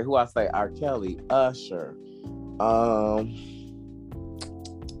 Okay, who I say? R. Kelly, Usher.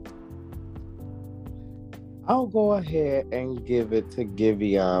 I'll go ahead and give it to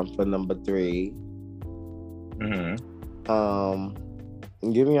Giveon for number 3.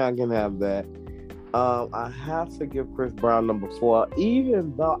 Giveon can have that. I have to give Chris Brown number 4,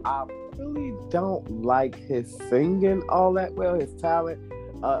 even though I really don't like his singing all that well, his talent,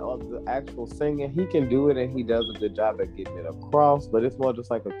 or the actual singing. He can do it and he does a good job at getting it across, but it's more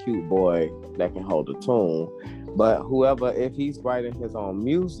just like a cute boy that can hold a tune. But whoever, if he's writing his own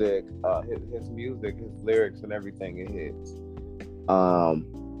music, his music, his lyrics and everything, it hits.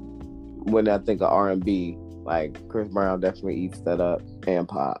 When I think of R&B, like Chris Brown definitely eats that up, and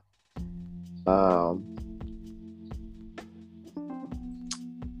pop.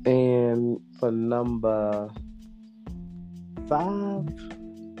 And for number 5,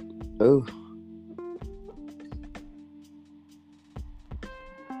 ooh.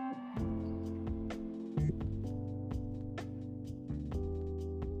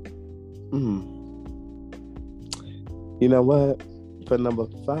 You know what? For number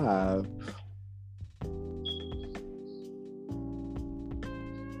 5, I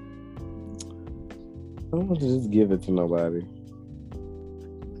don't want to just give it to nobody.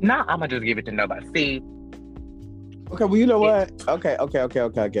 Nah, I'm gonna just give it to nobody. See. Okay, well, you know what? Okay.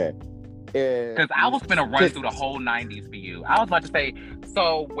 And Because I was gonna run through the whole 90s for you. I was about to say,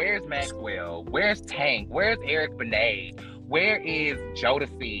 so where's Maxwell? Where's Tank? Where's Eric Benet? Where is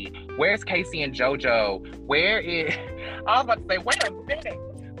Jodeci? Where's Casey and JoJo? Where is... I was about to say, wait a minute.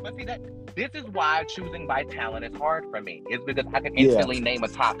 But see, this is why choosing by talent is hard for me. It's because I can instantly name a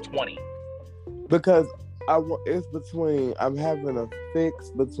top 20. Because it's between... I'm having a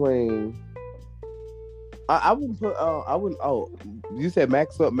fix between... I wouldn't put... I wouldn't... Oh, you said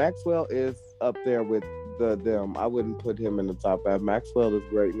Maxwell. Maxwell is up there with them. I wouldn't put him in the top 5. Maxwell is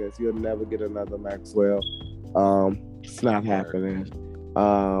greatness. You'll never get another Maxwell. It's not happening.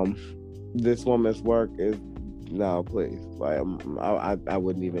 This woman's work is... No, please. Like, I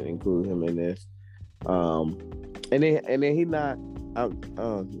wouldn't even include him in this. And then he not...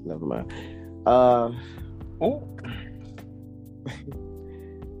 never mind.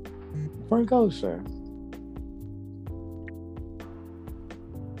 Frank Ocean.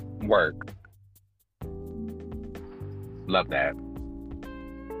 Work. Love that.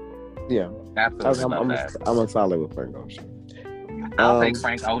 Yeah. Absolutely I'm a solid with Frank Ocean. I'll take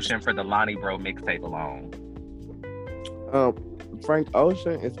Frank Ocean for the Lonnie Bro mixtape alone. Frank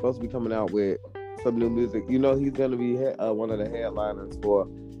Ocean is supposed to be coming out with some new music. You know, he's going to be one of the headliners for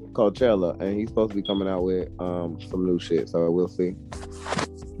Coachella, and he's supposed to be coming out with some new shit. So we'll see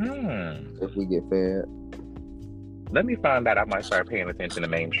if we get fed. Let me find out. I might start paying attention to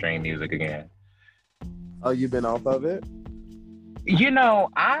mainstream music again. Oh, you've been off of it? You know,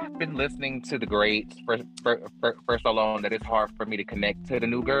 I've been listening to the greats for so long that it's hard for me to connect to the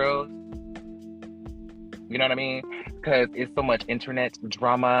new girls. You know what I mean? Because it's so much internet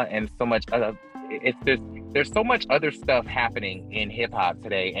drama and so much there's so much other stuff happening in hip hop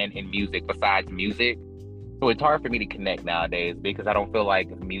today and in music besides music. So it's hard for me to connect nowadays because I don't feel like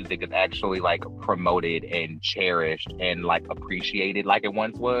music is actually like promoted and cherished and like appreciated like it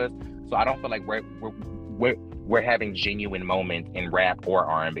once was. So I don't feel like we're having genuine moments in rap or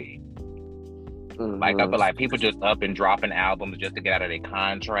R&B. Like I feel like people just up and dropping albums just to get out of their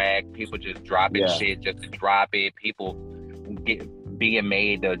contract. People just dropping shit just to drop it. People being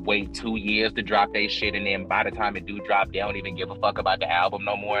made to wait 2 years to drop their shit, and then by the time it do drop, they don't even give a fuck about the album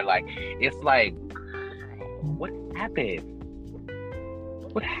no more. Like it's like, what happened?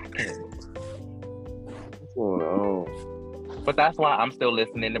 What happened? What's going on? But that's why I'm still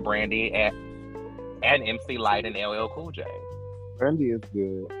listening to Brandy and MC Lyte and LL Cool J. Brandy is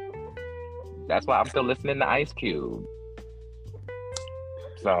good. That's why I'm still listening to Ice Cube.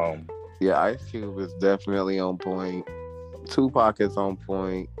 So yeah, Ice Cube is definitely on point. Tupac is on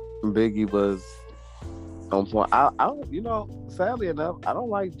point. Biggie was on point. I you know, sadly enough, I don't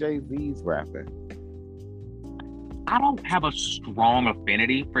like Jay-Z's rapping. I don't have a strong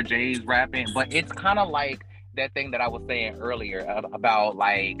affinity for Jay's rapping, but it's kind of like that thing that I was saying earlier about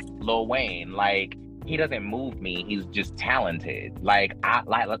like Lil Wayne. Like he doesn't move me. He's just talented. Like I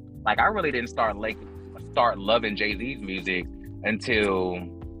really didn't start loving Jay-Z's music until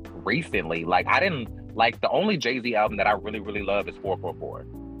recently. Like I didn't like the only Jay-Z album that I really, really love is 444.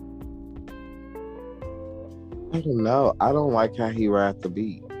 I don't know. I don't like how he raps the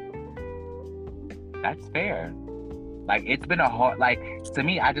beat. That's fair. Like it's been a hard, like to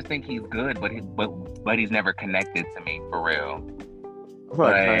me, I just think he's good, but he's never connected to me for real. I feel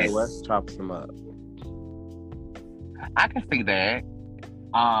like Kanye West chops him up. I can see that.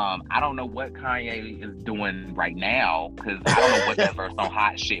 I don't know what Kanye is doing right now because I don't know what that verse on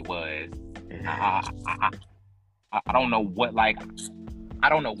Hot Shit was. I don't know what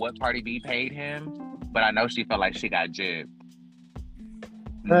Cardi B paid him, but I know she felt like she got jibbed.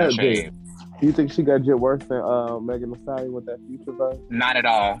 No shade. You think she got jibbed worse than Megan Thee Stallion with that Future verse? Not at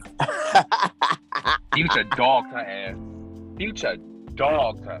all. Future dogged her ass. Future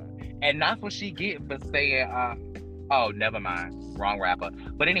dogged her, and that's what she get for saying. Oh, never mind. Wrong rapper.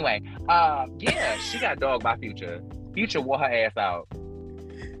 But anyway, yeah, she got dogged by Future. Future wore her ass out.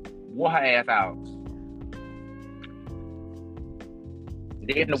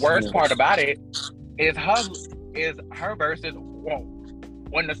 Then the worst part about it is her verses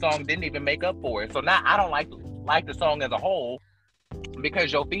when the song didn't even make up for it. So now I don't like the song as a whole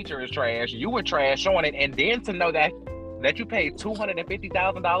because your feature is trash. You were trash on it, and then to know that you paid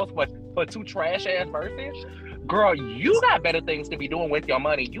 $250,000 for two trash ass verses. Girl, you got better things to be doing with your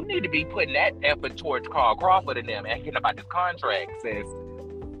money. You need to be putting that effort towards Carl Crawford and them asking about this contract, sis.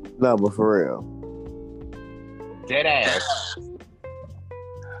 No, but for real. Dead ass.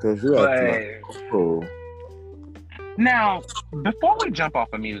 Because you are cool. Now, before we jump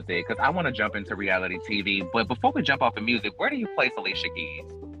off of music, because I want to jump into reality TV, but before we jump off of music, where do you place Alicia Keys?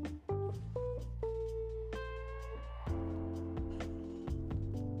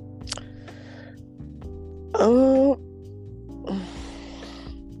 Uh,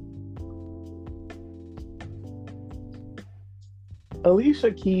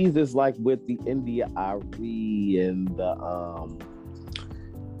 Alicia Keys is like with the India Arie and the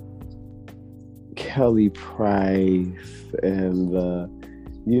Kelly Price and the,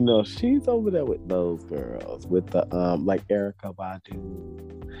 she's over there with those girls with the like Erica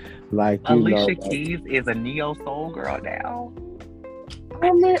Badu, like Alicia like, Keys is a neo soul girl now.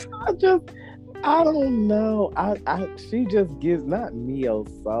 I mean, I don't know. She just gives not neo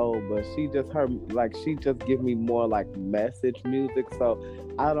soul, but she just gives me more like message music. So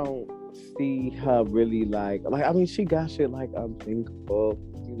I don't see her really like I mean she got shit like Unthinkable,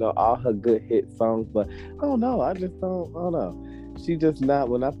 all her good hit songs, but I don't know. I don't know. She just not,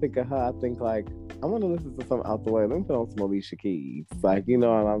 when I think of her, I think like I want to listen to something out the way. Let me put on some Alicia Keys. Like, you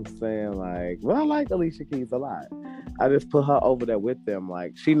know what I'm saying? Like, but I like Alicia Keys a lot. I just put her over there with them.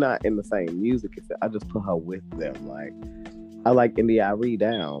 Like, she not in the same music. I just put her with them. Like, I like India Arie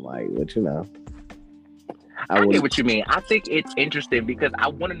down. Like, but I get what you mean. I think it's interesting because I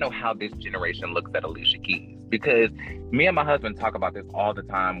want to know how this generation looks at Alicia Keys. Because me and my husband talk about this all the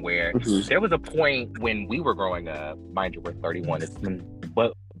time where there was a point when we were growing up, mind you, we're 31,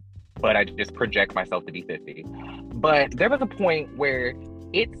 but I just project myself to be 50. But there was a point where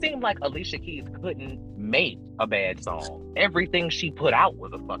it seemed like Alicia Keys couldn't make a bad song. Everything she put out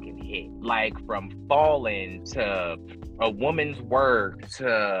was a fucking hit. Like from Fallen to A Woman's Work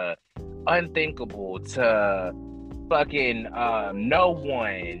to Unthinkable to fucking No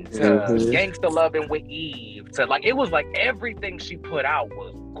One to Gangsta Lovin' with Eve to like, it was like everything she put out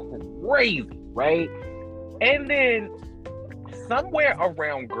was crazy, right? And then somewhere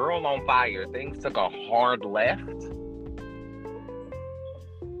around Girl on Fire, things took a hard left.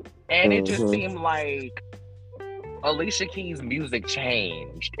 And it just seemed like Alicia Keys' music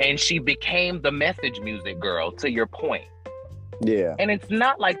changed and she became the message music girl, to your point. Yeah. And it's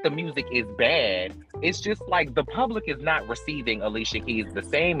not like the music is bad. It's just like the public is not receiving Alicia Keys the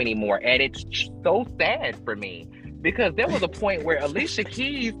same anymore. And it's so sad for me because there was a point where Alicia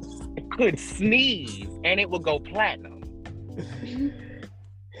Keys could sneeze and it would go platinum.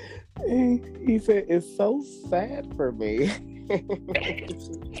 He said, it's so sad for me.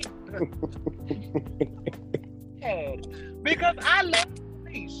 Because I love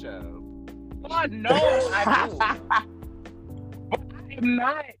Alicia. God knows I do. But I am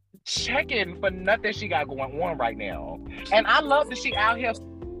not checking for nothing she got going on right now. And I love that she out here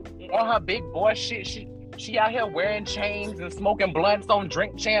on her big boy shit. She out here wearing chains and smoking blunts on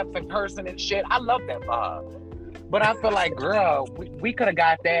Drink Champs and cursing and shit. I love that for her. But I feel like, girl, we could have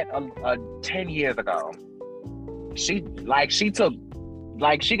got that 10 years ago. She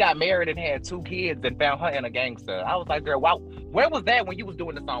got married and had 2 kids and found her in a gangster. I was like, girl, wow, where was that when you was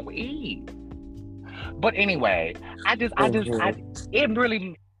doing the song with Eve? But anyway, it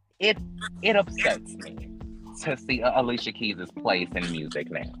upsets me to see Alicia Keys' place in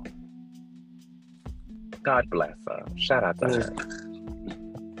music now. God bless her. Shout out to her.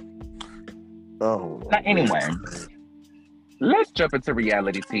 Oh. Now, anyway, let's jump into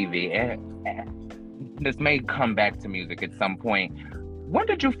reality TV, and this may come back to music at some point. When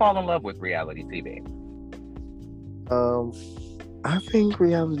did you fall in love with reality TV? I think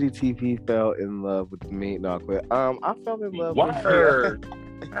reality TV fell in love with me. No, quit. I fell in love with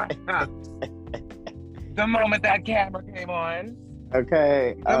the moment that camera came on.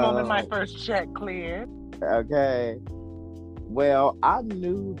 Okay. The moment my first check cleared. Okay. Well, I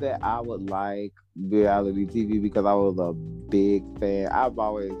knew that I would like reality TV because I was a big fan. I've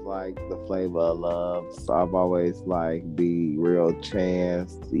always liked the Flavor of Love. So I've always liked the Real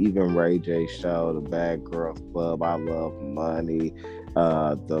Chance, even Ray J show, the Bad Girls Club. I love Money.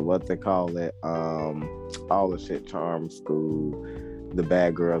 The what they call it, all the shit, Charm School, the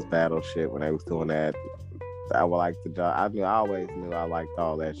Bad Girls Battle shit when they was doing that. I would like the job. I always knew I liked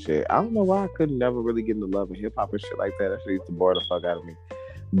all that shit. I don't know why I could never really get into love and hip hop and shit like that. That shit used to bore the fuck out of me.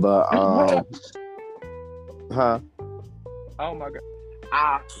 But huh? Oh my god!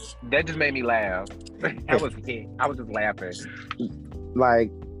 That just made me laugh. I was just laughing. Like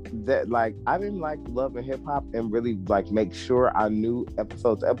that. Like I didn't like love and hip hop and really like make sure I knew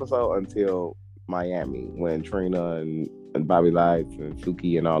episode to episode until Miami when Trina and Bobby Lights and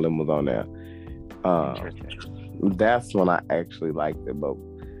Suki and all them was on there. That's when I actually liked it. But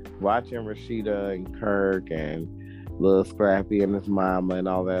watching Rashida and Kirk and Lil Scrappy and his mama and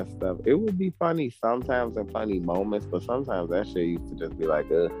all that stuff, it would be funny sometimes and funny moments, but sometimes that shit used to just be like,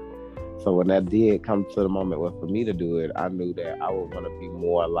 ugh. So when that did come to the moment where for me to do it, I knew that I would want to be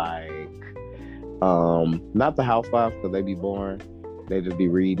more like, not the Housewives because they be boring, They just be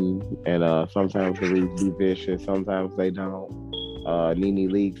reading, and sometimes the reads be vicious, sometimes they don't. Nene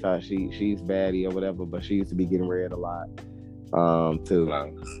Leakes, she's baddie or whatever, but she used to be getting read a lot. Too.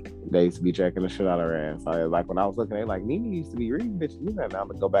 Wow. They used to be checking the shit out of her ass. So, like when I was looking, they like Nene used to be reading bitches. And I'm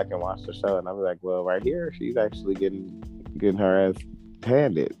gonna go back and watch the show, and I'm like, well, right here, she's actually getting her ass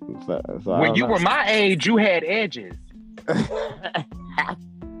handed. So when you were my age, you had edges,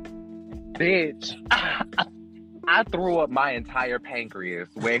 bitch. I threw up my entire pancreas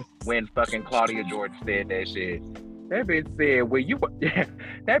when fucking Claudia George said that shit. That bitch said, "Well, you."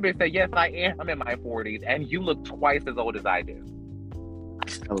 That bitch said, "Yes, I am. I'm in my 40s, and you look twice as old as I do."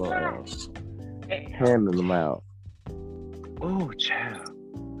 Hello, handing them out. Oh, child.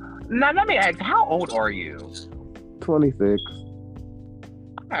 Now let me ask, how old are you? 26.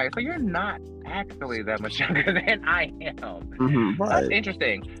 Okay, so you're not actually that much younger than I am. Mm-hmm, right. That's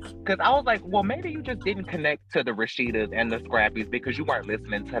interesting. Because I was like, well, maybe you just didn't connect to the Rashidas and the Scrappies because you weren't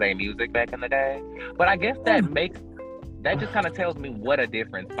listening to their music back in the day. But I guess that just kind of tells me what a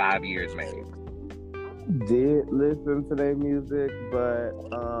difference 5 years made. Did listen to their music, but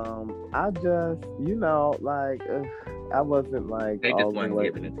I just, like I wasn't like they just weren't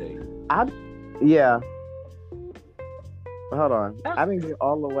giving it to you. Yeah. Hold on. I didn't get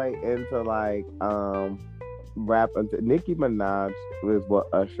all the way into like rap until Nicki Minaj was what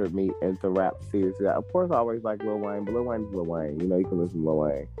ushered me into rap seriously. Of course I always like Lil Wayne, but Lil Wayne's Lil Wayne. You can listen to Lil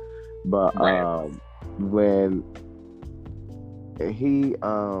Wayne. But when Nicki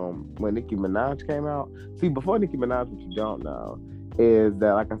Minaj came out, see before Nicki Minaj, what you don't know is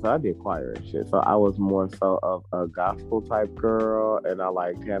that, like I said, I did choir and shit. So I was more so of a gospel type girl, and I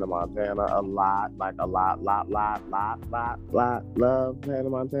liked Hannah Montana a lot, like a lot, love Hannah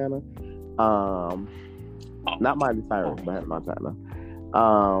Montana. Not Miley Cyrus, but Hannah Montana.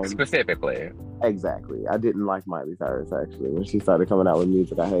 Specifically. Exactly. I didn't like Miley Cyrus actually. When she started coming out with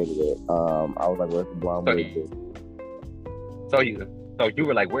music, I hated it. I was like, where's the blonde wig? So you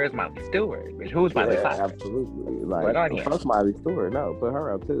were like, where's Miley Stewart? Who's Miley Cyrus? Absolutely. Like, fuck Miley Stewart. No, put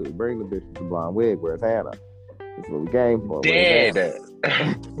her up too. Bring the bitch with the blonde wig. Where's Hannah? That's what we came for. Dead.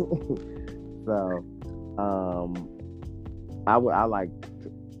 So, I liked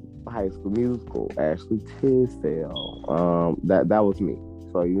High School Musical, Ashley Tisdale. That was me.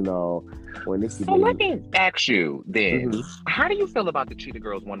 So, when Nicki. So let me ask you then, how do you feel about the Cheetah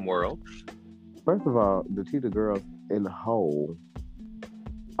Girls One World? First of all, the Cheetah Girls in the whole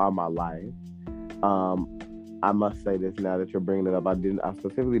are my life. I must say this now that you're bringing it up. I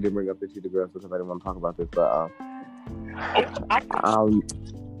specifically didn't bring up the Cheetah Girls because I didn't want to talk about this, but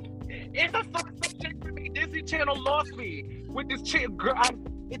it's a sore subject for me. Disney Channel lost me with this Cheetah Girl.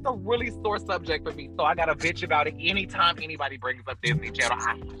 It's a really sore subject for me, so I gotta bitch about it anytime anybody brings up Disney Channel.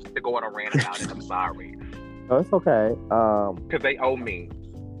 I have to go on a rant about it. I'm sorry. No, it's okay. Because they owe me.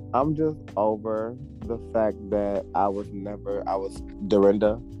 I'm just over the fact that I was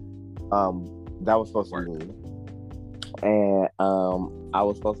Dorinda. That was supposed to be me. And I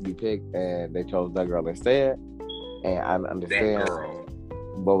was supposed to be picked, and they chose that girl instead. And I understand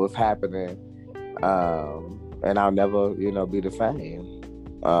what was happening. And I'll never, be the same.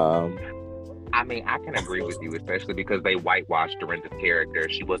 I mean, I can agree with you, especially because they whitewashed Dorinda's character.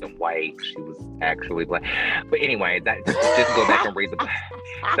 She wasn't white; she was actually black. But anyway, just go back and read the.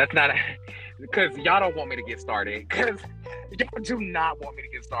 That's not because y'all don't want me to get started. Because y'all do not want me to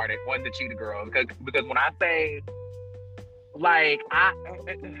get started on the Cheetah Girls. Because when I say, like, I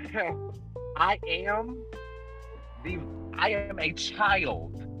am a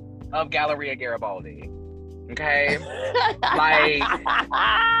child of Galleria Garibaldi. Okay, like.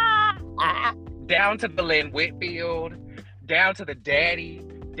 Down to the Lynn Whitfield, down to the Daddy,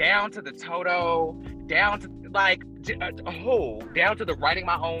 down to the Toto, down to down to the writing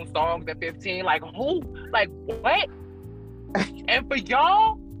my own songs at 15. Like who? Like what? And for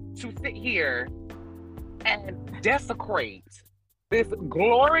y'all to sit here and desecrate this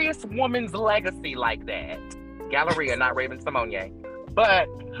glorious woman's legacy like that, Galleria, not Raven Simone, but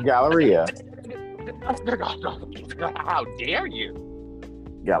Galleria. How dare you?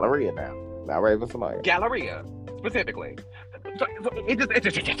 Galleria now. Not Raven Simone. Galleria, specifically.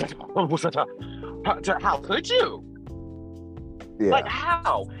 How could you? Yeah. Like,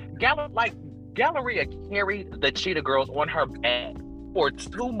 how? Galleria carried the Cheetah Girls on her back for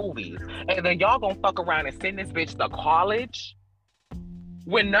 2 movies. And then y'all gonna fuck around and send this bitch to college?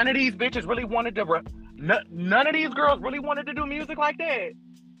 When none of these bitches really wanted to... none of these girls really wanted to do music like that.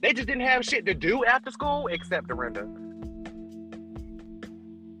 They just didn't have shit to do after school, except Dorinda.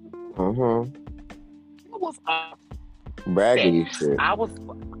 It was bragging shit. I was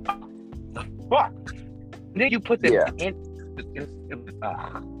fuck. Then you put them in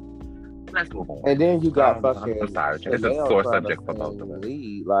Let's move on. And then you got I'm fucking sorry. It's a Chanel sore trying to subject for both of sing us.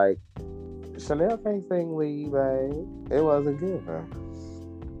 lead. Like, Chanel can't sing lead, babe. It wasn't good.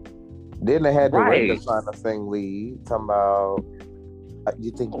 Then they had Dorinda Right. trying to sing lead, talking about,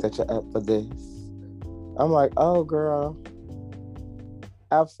 you think that you're up for this? I'm like, oh, girl.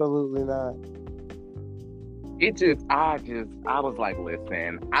 Absolutely not. I was like,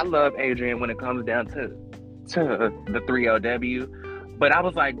 listen, I love Adrian when it comes down to the 3LW, but I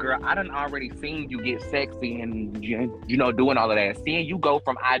was like, girl, I done already seen you get sexy and you know doing all of that. Seeing you go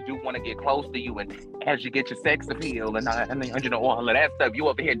from I do want to get close to you, and as you get your sex appeal and you know all of that stuff, you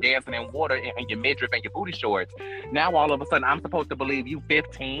over here dancing in water and your midriff and your booty shorts. Now all of a sudden, I'm supposed to believe you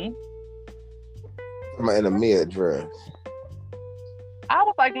 15. I'm in a mid-dress. I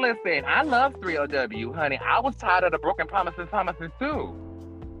was like, listen, I love 3LW, honey. I was tired of the broken promises too.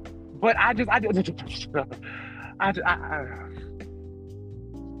 But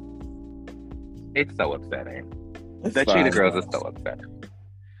it's so upsetting. The Cheetah Girls is so upsetting.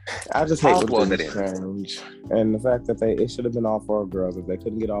 I just hate All when four things change. And the fact that it should have been all 4 girls. If they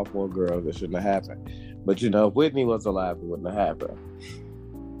couldn't get all 4 girls, it shouldn't have happened. But, if Whitney was alive, it wouldn't have happened.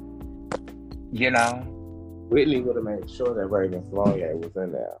 Whitney would have made sure that Raven Florier was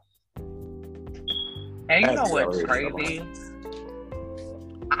in there. And you know what's crazy?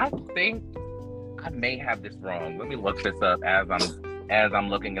 I think I may have this wrong. Let me look this up as I'm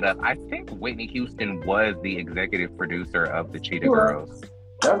looking it up. I think Whitney Houston was the executive producer of the Cheetah Girls.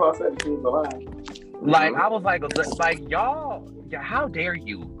 That's why I said she was alive. Like, I was like, y'all, how dare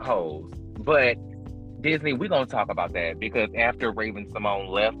you, hoes? But Disney, we're gonna talk about that because after Raven Simone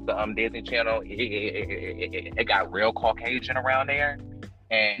left the Disney Channel, it got real Caucasian around there,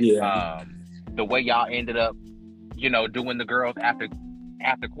 and the way y'all ended up, doing the girls after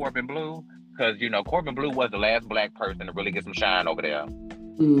Corbin Blue, because Corbin Blue was the last black person to really get some shine over there.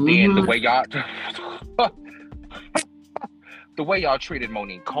 Mm-hmm. Then the way y'all treated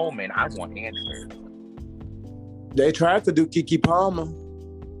Monique Coleman, I want answers. They tried to do Keke Palmer.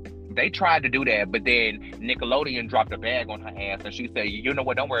 They tried to do that, but then Nickelodeon dropped a bag on her ass, and she said, "You know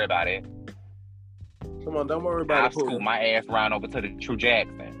what? Don't worry about it. Come on, don't worry about it. I'll scoot my ass round over to the True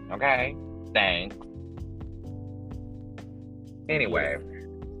Jackson. Okay, thanks." Anyway,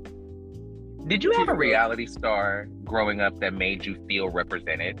 did you have a reality star growing up that made you feel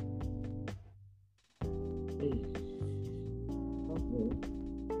represented?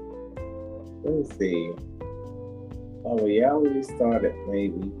 Let's see. A reality star that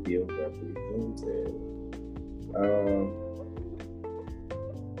made me feel represented.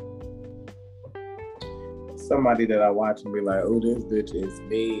 Somebody that I watch and be like, "Oh, this bitch is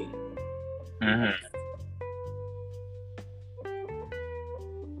me." Mm-hmm.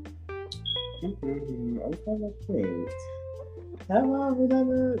 I'm trying to think. Have I ever done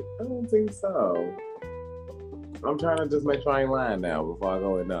it? I don't think so. I'm trying to just make sure I ain't lying now before I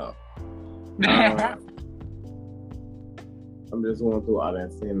go in now. I'm just going through all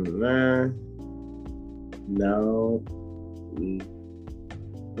that scene. No.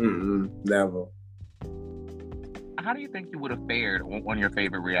 Never. How do you think you would have fared on your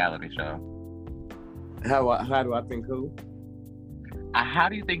favorite reality show? How do I think who? How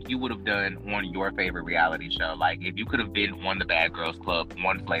do you think you would have done on your favorite reality show? Like, if you could have been on the Bad Girls Club,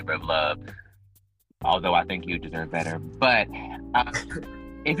 one Flavor of Love, although I think you deserve better. But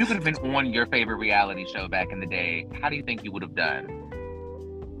if you could have been on your favorite reality show back in the day, how do you think you would have done?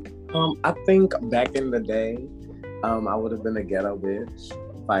 I think back in the day, I would have been a ghetto bitch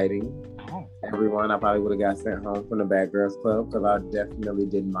fighting everyone. I probably would have got sent home from the Bad Girls Club because I definitely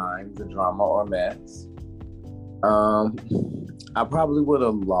didn't mind the drama or mess. I probably would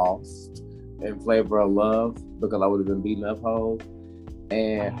have lost in Flavor of Love because I would have been beating up hoes,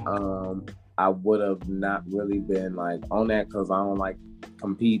 and I would have not really been like on that because I don't like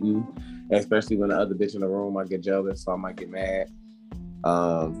competing, especially when the other bitch in the room I get jealous, so I might get mad.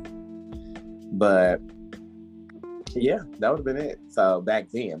 But yeah, that would have been it. So back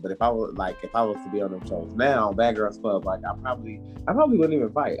then, but if I was to be on them shows now, Bad Girls Club, like I probably wouldn't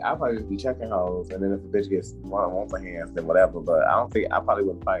even fight. I'd probably just be checking hoes, and then if a bitch gets wants her hands, then whatever. But I probably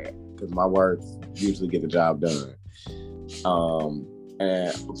wouldn't fight because my words usually get the job done. And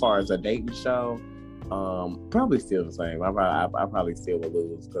as far as a dating show, probably still the same. I probably still would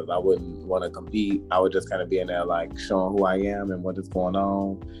lose because I wouldn't want to compete. I would just kind of be in there like showing who I am and what is going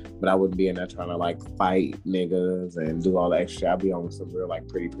on, but I wouldn't be in there trying to like fight niggas and do all that extra. I'd be on some real like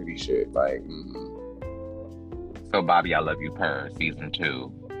pretty shit. Like, So Bobby, I Love You Per season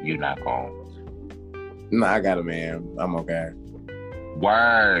 2, you not going? No, I got a man. I'm okay.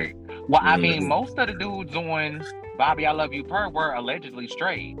 Word. Well, I mean, most of the dudes on Bobby, I love you, per, were allegedly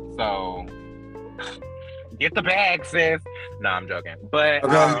straight. So get the bag, sis. No, I'm joking. But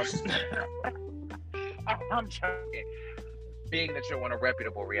Okay. I'm joking. Being that you're on a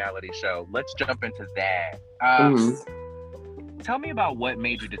reputable reality show, let's jump into that. Tell me about what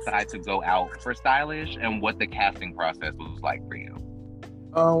made you decide to go out for Stylish and what the casting process was like for you.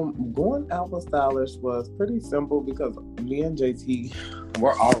 Going out for Stylish was pretty simple because me and JT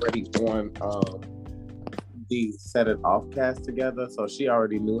were already on the Set It Off cast together, so she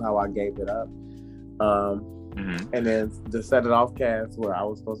already knew how I gave it up. And then the Set It Off cast, where I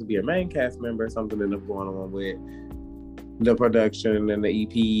was supposed to be a main cast member, something ended up going on with the production and the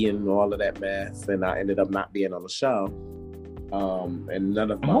EP and all of that mess, and I ended up not being on the show. And none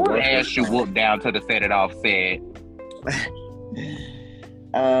of my who asked you whooped down to the Set It Off set?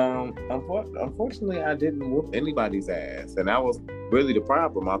 Unfortunately, I didn't whoop anybody's ass, and that was really the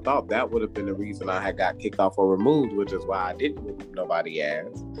problem. I thought that would have been the reason I had got kicked off or removed, which is why I didn't whoop nobody's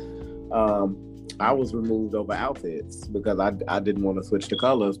ass. I was removed over outfits because I didn't want to switch the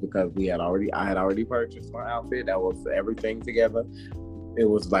colors because I had already purchased my outfit. That was everything together. It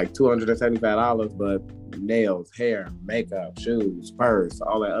was like $275, but nails, hair, makeup, shoes, purse,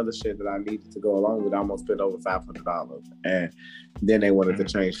 all that other shit that I needed to go along with, I almost spent over $500. And then they wanted to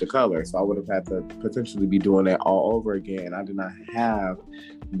change the color. So I would have had to potentially be doing that all over again. I did not have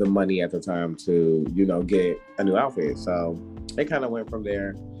the money at the time to, get a new outfit. So it kind of went from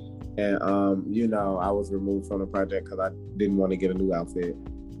there. And, I was removed from the project because I didn't want to get a new outfit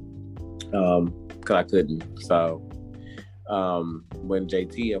because I couldn't. So when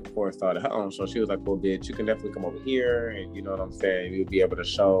JT, of course, started her own show, she was like, well, bitch, you can definitely come over here and you know what I'm saying? You'll be able to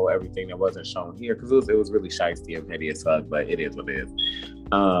show everything that wasn't shown here because it was really shiesty and petty as fuck, but it is what it is.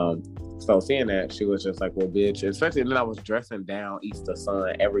 So seeing that, she was just like, well, bitch, especially then I was dressing down Easter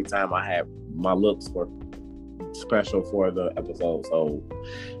Sun every time I had my looks were special for the episode. So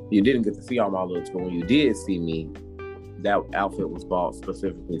you didn't get to see all my looks, but when you did see me, that outfit was bought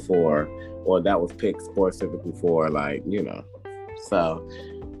specifically for, or that was picked specifically for, So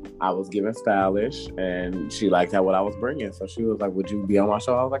I was given Stylish, and she liked what I was bringing. So she was like, would you be on my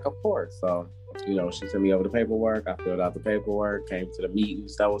show? I was like, of course. So, she sent me over the paperwork. I filled out the paperwork, came to the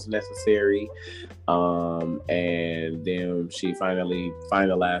meetings that was necessary. And then she finally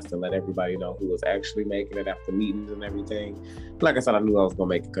finalized and let everybody know who was actually making it after meetings and everything. Like I said, I knew I was going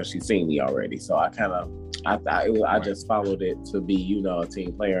to make it because she'd seen me already. So I just followed it to be, a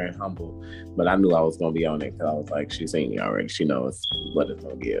team player and humble. But I knew I was going to be on it because I was like, she's seen me already. She knows what it's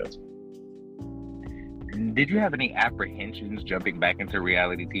going to give. Did you have any apprehensions jumping back into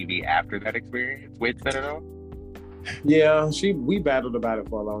reality TV after that experience with Set It Off? Yeah, we battled about it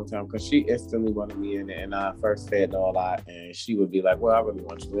for a long time because she instantly wanted me in it, and I first said no a lot, and she would be like, well, I really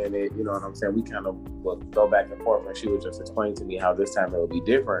want you in it, you know what I'm saying? We kind of would go back and forth, and she would just explain to me how this time it would be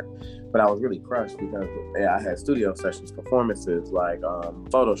different, but I was really crushed because I had studio sessions, performances, like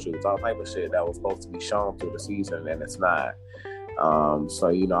photo shoots, all type of shit that was supposed to be shown through the season, and it's not. So,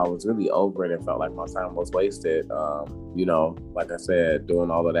 I was really over it and felt like my time was wasted, like I said, doing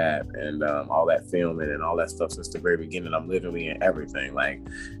all of that and all that filming and all that stuff since the very beginning. I'm literally in everything. Like,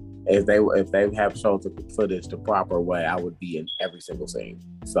 if they have shown the footage the proper way, I would be in every single scene.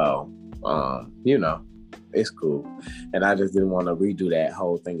 So, it's cool. And I just didn't want to redo that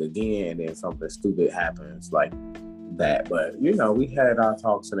whole thing again and then something stupid happens like that. But, we had our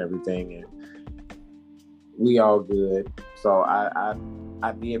talks and everything, and we all good. So I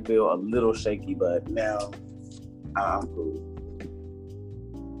did feel a little shaky, but now I'm cool.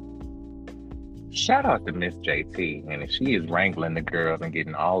 Shout out to Miss JT, and if she is wrangling the girls and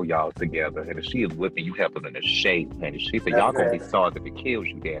getting all y'all together, and if she is whipping you heifers into shape, and if she said y'all gonna be stars if it kills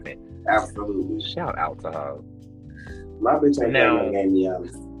you, damn it. Absolutely. Shout out to her. My bitch ain't never gave me out.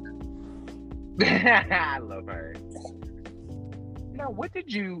 I love her. Now, what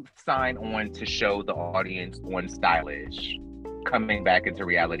did you sign on to show the audience on Stylish? Coming back into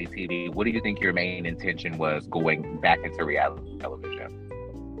reality TV, what do you think your main intention was going back into reality television?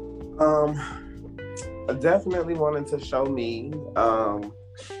 I definitely wanted to show me.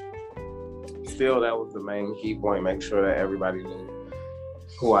 Still, that was the main key point. Make sure that everybody knew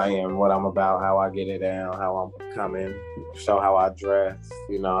who I am, what I'm about, how I get it down, how I'm coming, show how I dress,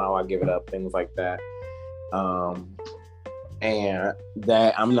 how I give it up, things like that. And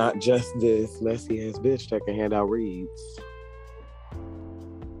that I'm not just this messy ass bitch that can hand out reads.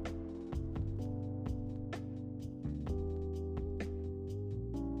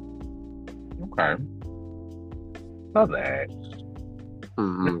 Okay. Love that.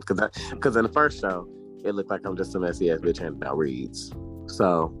 Because in the first show, it looked like I'm just a messy ass bitch handing out reads.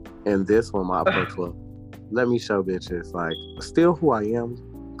 So in this one, my approach was, let me show bitches like still who I am,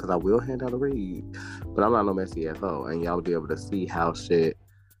 because I will hand out a read, but I'm not no messy asshole, and y'all will be able to see how shit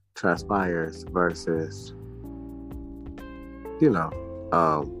transpires versus, you know,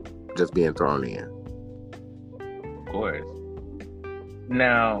 just being thrown in. Of course.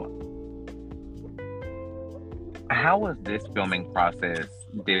 Now, how was this filming process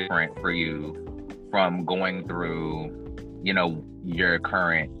different for you from going through, you know, your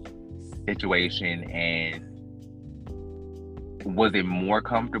current situation, and was it more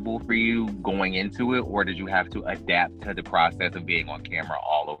comfortable for you going into it, or did you have to adapt to the process of being on camera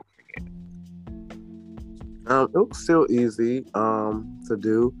all over again? It was still easy to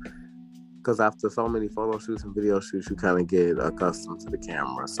do, because after so many photo shoots and video shoots, you kind of get accustomed to the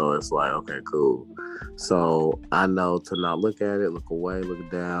camera. So it's like, okay, cool. So I know to not look at it, look away, look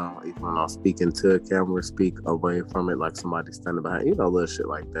down. Even when I'm speaking to a camera, speak away from it like somebody standing behind, little shit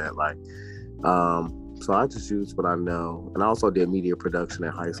like that. Like, so I just use what I know. And I also did media production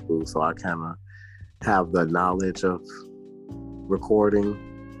in high school, so I kind of have the knowledge of recording.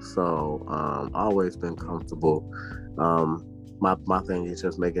 So I've always been comfortable. My thing is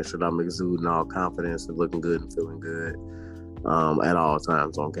just making sure that I'm exuding all confidence and looking good and feeling good at all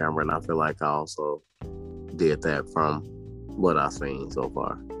times on camera. And I feel like I also did that from what I've seen so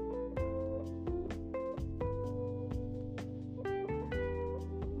far.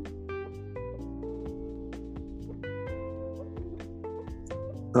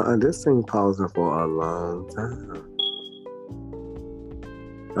 This thing pausing for a long time.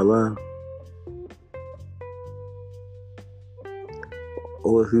 Hello?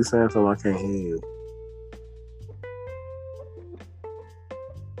 Oh, if you saying something, I can't hear you.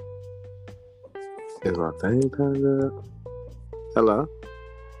 Is my thing turned up? Hello?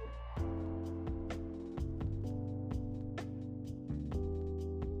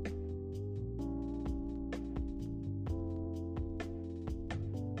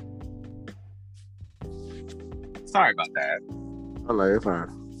 Sorry about that. Oh, no, you're fine.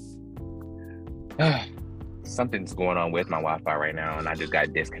 Something's going on with my Wi-Fi right now, and I just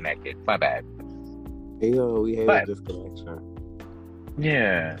got disconnected. My bad. We had a disconnection.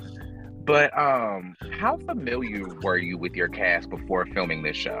 Yeah. But how familiar were you with your cast before filming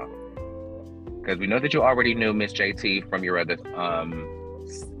this show? Because we know that you already knew Miss JT from your other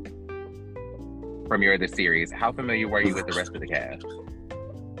series. How familiar were you with the rest of the cast?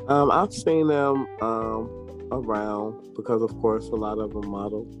 I've seen them around because, of course, a lot of them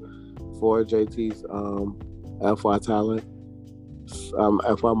model for JT's FY talent,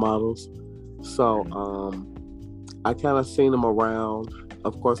 FY models. So I kind of seen them around.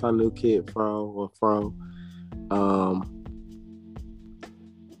 Of course, I knew Kid from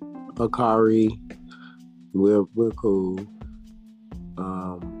Akari. We're cool.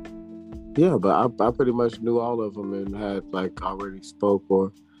 Yeah, but I pretty much knew all of them and had like already spoke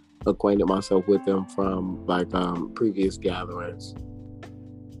or acquainted myself with them from like previous gatherings.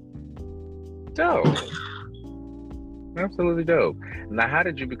 Dope. Absolutely dope. Now, how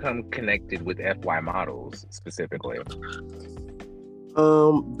did you become connected with FY models specifically?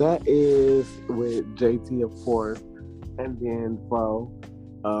 That is with JT, of course, and then Fro.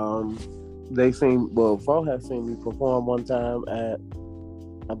 Fro has seen me perform one time at,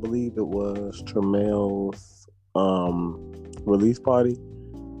 I believe it was Tremel's release party,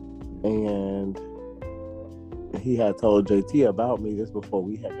 and he had told JT about me just before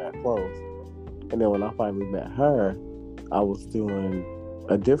we had got close. And then when I finally met her, I was doing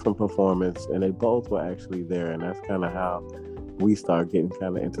a different performance, and they both were actually there, and that's kind of how we started getting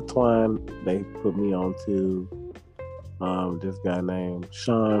kind of intertwined. They put me on to this guy named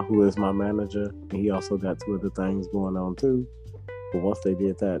Sean, who is my manager, and he also got two other things going on too. But once they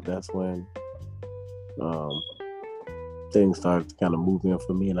did that, that's when things started to kind of move in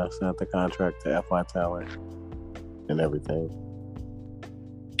for me, and I signed the contract to FY Talent and everything.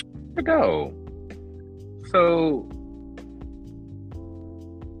 Go. So,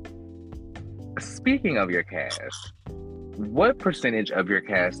 speaking of your cast, what percentage of your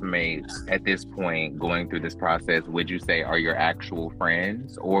castmates at this point going through this process would you say are your actual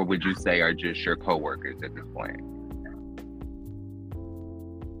friends, or would you say are just your coworkers at this point?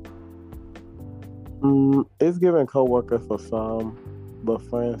 It's giving coworkers for some, but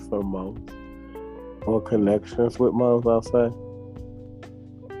friends for most, or connections with most, I'll say.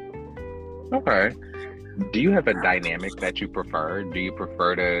 Okay. Do you have a dynamic that you prefer? Do you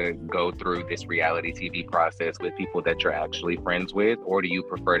prefer to go through this reality TV process with people that you're actually friends with, or do you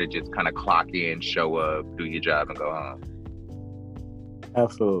prefer to just kind of clock in, show up, do your job, and go home?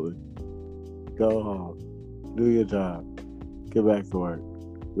 Absolutely. Go home. Do your job. Get back to work.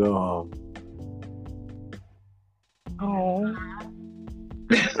 Go home. Oh.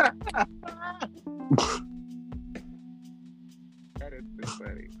 That is too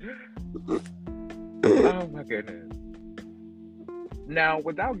funny. Oh my goodness. Now,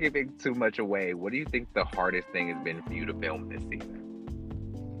 without giving too much away, what do you think the hardest thing has been for you to film this season?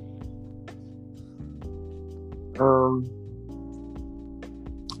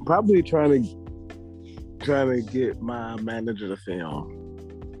 Probably trying to get my manager to film.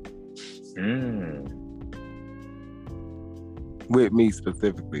 With me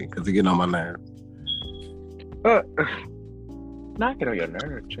specifically, because he get on my nerves. Not get on your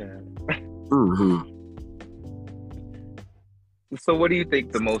nerves, Chad. Mm-hmm. So what do you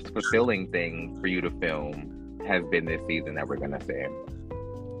think the most fulfilling thing for you to film has been this season that we're gonna say?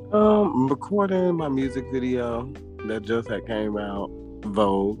 Recording my music video that just had came out,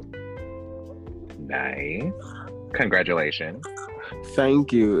 Vogue. Nice. Congratulations.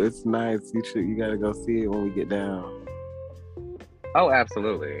 Thank you. It's nice. You gotta go see it when we get down. Oh,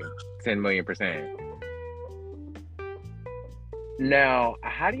 absolutely. 10 million %. Now,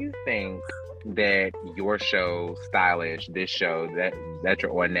 how do you think that your show, Stylish, this show that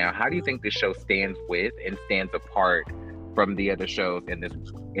you're on now, how do you think this show stands with and stands apart from the other shows in this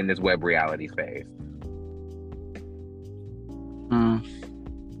web reality space?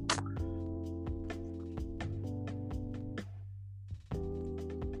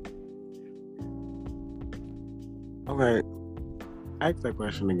 Okay. Ask that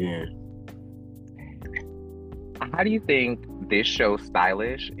question again. How do you think this show,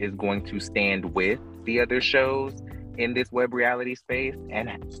 Stylish, is going to stand with the other shows in this web reality space? And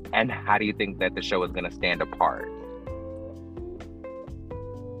how do you think that the show is going to stand apart?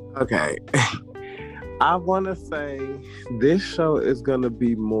 Okay. I want to say this show is going to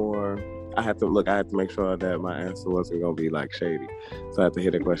be more... I had to make sure that my answer wasn't going to be like shady. So I have to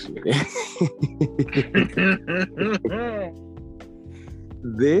hear the question again.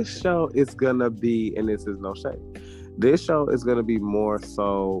 This show is going to be, and this is no shade, this show is going to be more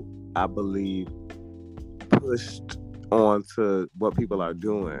so, I believe, pushed onto what people are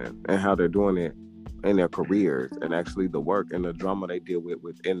doing and how they're doing it in their careers, and actually the work and the drama they deal with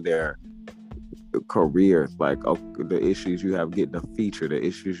within their careers, like the issues you have getting a feature, the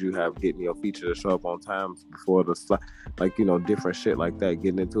issues you have getting your feature to show up on time before the like, you know, different shit like that,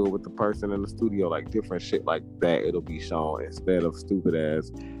 getting into it with the person in the studio, like different shit like that. It'll be shown instead of stupid ass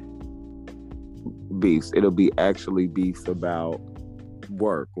beefs. It'll be actually beefs about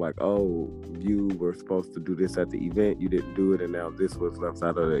work, like, oh, you were supposed to do this at the event, you didn't do it, and now this was left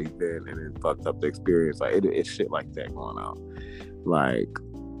out of the event and it fucked up the experience. Like it's shit like that going on. Like,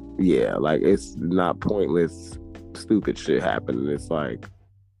 yeah, like it's not pointless, stupid shit happening. It's like,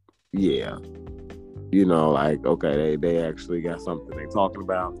 yeah, you know, like, okay, they actually got something they talking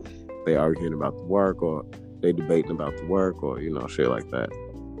about. They arguing about the work, or they debating about the work, or, you know, shit like that.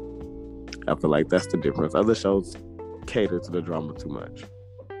 I feel like that's the difference. Other shows cater to the drama too much.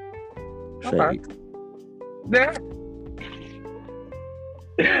 Shady. Okay.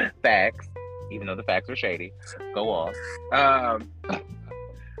 Facts. Even though the facts are shady. Go off.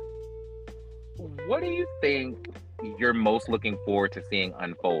 What do you think you're most looking forward to seeing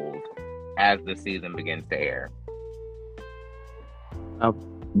unfold as the season begins to air?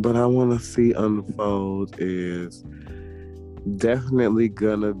 But I want to see unfold is definitely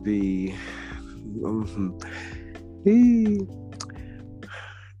gonna be...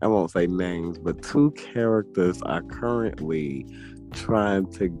 I won't say names, but two characters are currently trying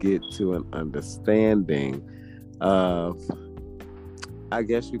to get to an understanding of, I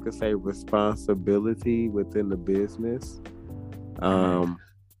guess you could say, responsibility within the business. And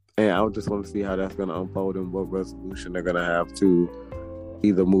I just want to see how that's going to unfold and what resolution they're going to have to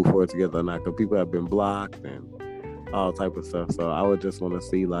either move forward together or not. Because people have been blocked and all type of stuff. So I would just want to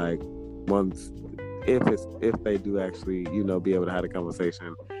see, like, once, if they do actually, you know, be able to have a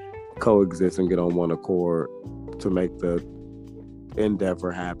conversation, coexist and get on one accord to make the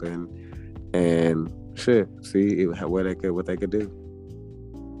endeavor happen, and shit, see what they could do.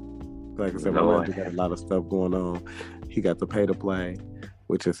 Like I said, my manager got a lot of stuff going on. He got the Pay to Play,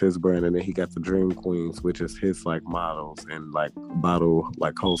 which is his brand, and then he got the Dream Queens, which is his like models and like bottle,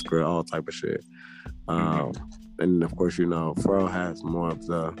 like Coast Girl, all type of shit. And of course, you know, Fro has more of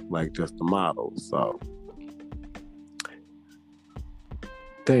the like just the models. So,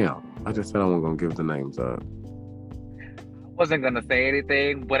 damn, I just said I wasn't gonna give the names up. I wasn't gonna say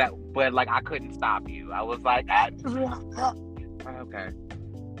anything, but like I couldn't stop you. I was like, okay.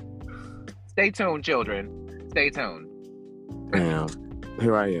 Stay tuned, children. Stay tuned. Damn,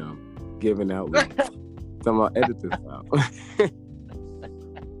 here I am giving out links. So I'm gonna edit this out.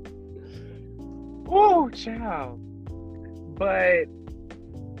 Woo, child. But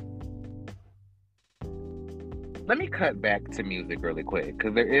let me cut back to music really quick,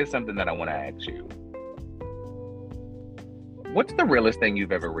 because there is something that I want to ask you. What's the realest thing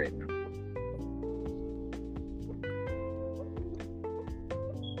you've ever written?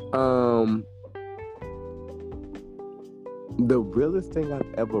 The realest thing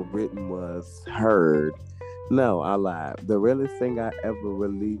I've ever written was Heard. No, I lied. The realest thing I ever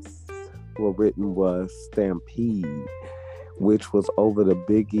released or written was Stampede, which was over the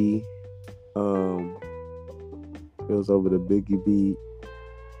Biggie. It was over the Biggie beat.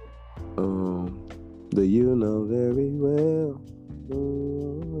 The You Know Very Well.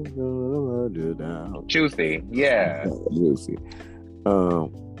 Juicy, yeah. Juicy.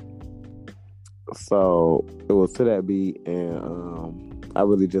 So it was to that beat, and I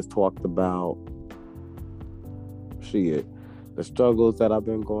really just talked about the struggles that I've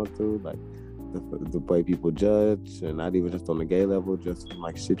been going through, like the way people judge, and not even just on the gay level, just from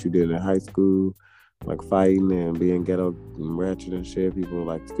like shit you did in high school, like fighting and being ghetto and ratchet and shit. People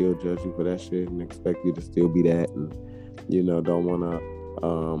like still judge you for that shit and expect you to still be that, and don't want to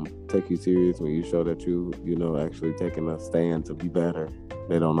take you serious when you show that you actually taking a stand to be better.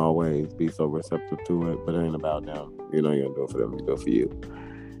 They don't always be so receptive to it, but it ain't about them. You don't do it for them, you do it for you.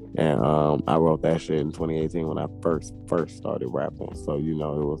 And I wrote that shit in 2018 when I first started rapping. So it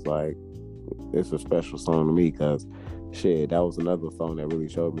was like, it's a special song to me, because shit, that was another song that really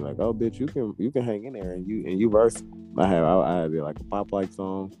showed me like, oh bitch, you can hang in there and you verse. I did like a pop like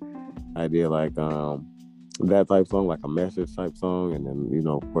song. I did like that type song, like a message type song, and then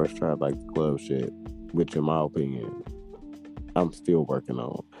of course tried like the club shit, which in my opinion I'm still working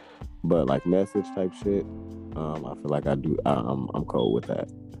on. But like message type shit, I feel like I'm cold with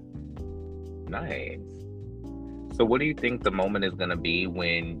that. Nice. So what do you think the moment is gonna be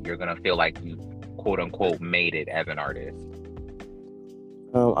when you're gonna feel like you quote unquote made it as an artist?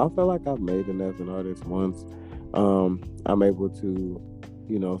 I feel like I've made it as an artist once. I'm able to,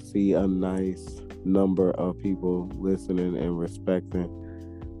 see a nice number of people listening and respecting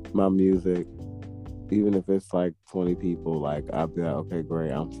my music. Even if it's like 20 people, like I'll be like, okay,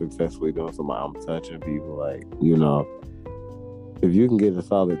 great, I'm successfully doing something. I'm touching people. Like, if you can get a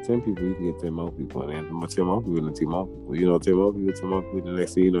solid 10 people, you can get 10 more people. And then 10 more people and 10 more people. 10 more people, 10 more people. The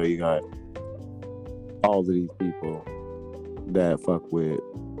next thing you got all of these people that fuck with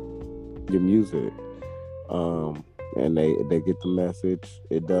your music. And they get the message.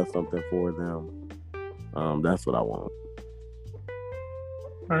 It does something for them. That's what I want.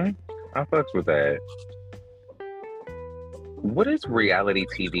 All right. I fucks with that. What has reality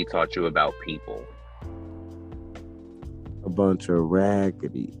TV taught you about people? A bunch of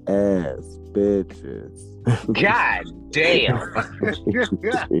raggedy ass bitches. God damn.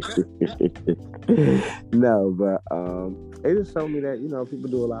 No, but it just showed me that people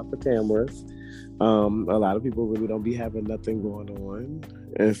do a lot for cameras. A lot of people really don't be having nothing going on,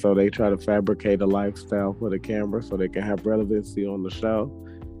 and so they try to fabricate a lifestyle for the camera so they can have relevancy on the show.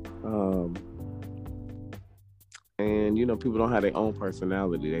 And people don't have their own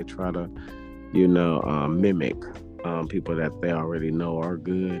personality. They try to mimic people that they already know are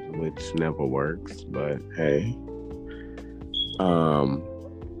good, which never works, but hey.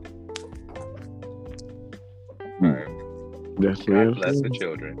 That's God bless the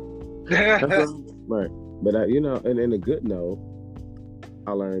children. Right. But and in a good note,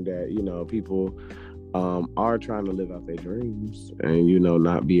 I learned that people are trying to live out their dreams and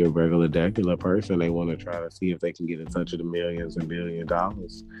not be a regular person. They want to try to see if they can get in touch with the millions and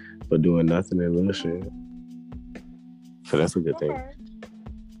 $billions for doing nothing and little shit. So that's a good thing.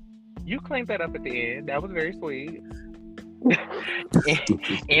 You cleaned that up at the end. That was very sweet.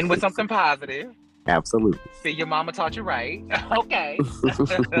 End with something positive. Absolutely. See, your mama taught you right. Okay.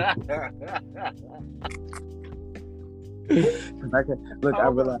 I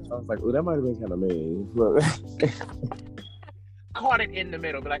realized, I was like, oh, that might have been kind of mean. Look. Caught it in the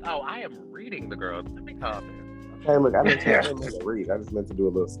middle. Be like, oh, I am reading the girls. Let me comment. Hey, look, I didn't mean to read. I just meant to do a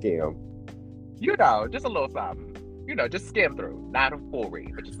little skim. Just a little something. Just skim through. Not a full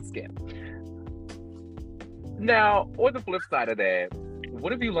read, but just a skim. Now, on the flip side of that,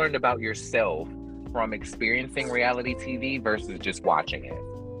 what have you learned about yourself from experiencing reality TV versus just watching it?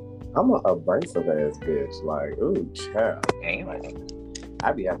 I'm an abrasive ass bitch. Like, ooh, child. Anyway.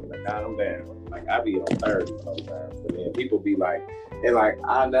 I be having to calm down. Like, I be on 30 sometimes. And then people be like, and like,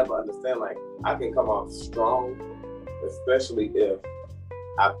 I never understand, like, I can come off strong, especially if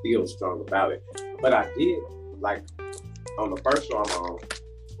I feel strong about it. But I did, like, on the first show I'm on,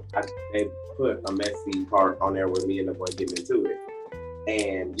 they put a messy part on there with me and the boy getting into it.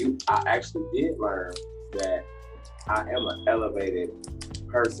 And I actually did learn that I am an elevated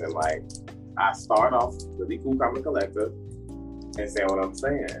person. Like, I start off really cool, calm, and collective, and saying what I'm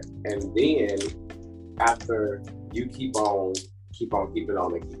saying, and then after you keep on keeping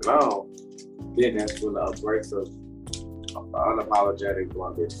on, then that's when the outbreaks of unapologetic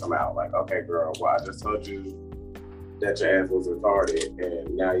blunt bitch come out. Like, okay, girl, well, I just told you that your ass was retarded,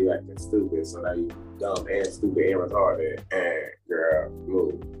 and now you acting stupid. So now you dumb and stupid and retarded, and girl,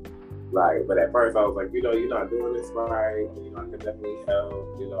 move. Like, but at first I was like, you're not doing this right. I can definitely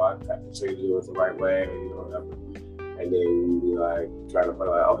help. I can show you to do it the right way. Whatever. And then you be like, trying to play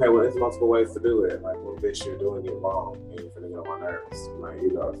like, okay, well, there's multiple ways to do it. Like, well, bitch, you're doing it wrong, and you're finna get on my nerves. Like,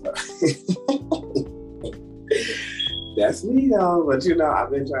 that's me though. But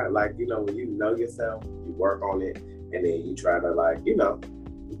I've been trying, like, when you know yourself, you work on it, and then you try to, like,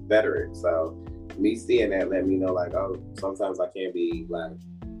 better it. So me seeing that let me know, like, oh, sometimes I can be like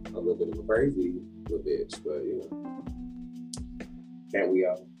a little bit of a crazy little bitch, but can't we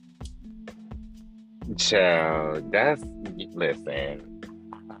all? Child, listen.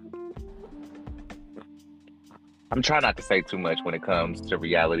 I'm trying not to say too much when it comes to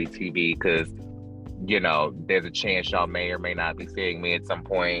reality TV because, there's a chance y'all may or may not be seeing me at some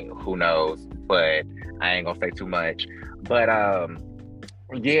point. Who knows? But I ain't gonna say too much. But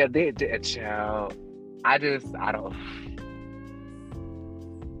yeah, child. I don't.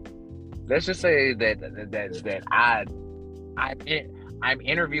 Let's just say that I'm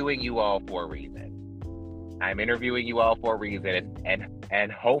interviewing you all for a reason.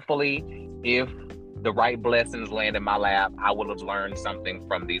 And hopefully, if the right blessings land in my lap, I will have learned something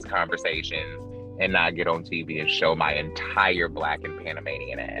from these conversations and not get on TV and show my entire Black and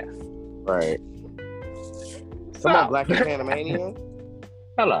Panamanian ass. Right. Come on, Black and Panamanian.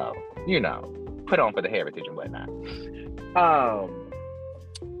 Hello. Put on for the heritage and whatnot.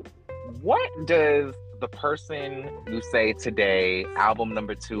 What does the person you say today, album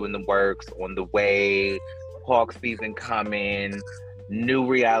number 2 in the works, on the way, Hawk season coming, new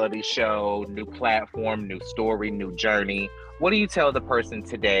reality show, new platform, new story, new journey, what do you tell the person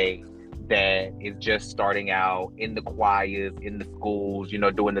today that is just starting out in the choirs, in the schools,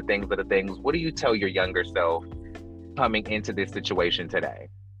 doing the things of the things? What do you tell your younger self coming into this situation today?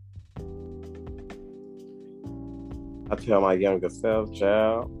 I tell my younger self,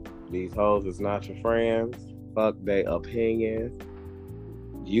 child, these hoes is not your friends. Fuck they opinions.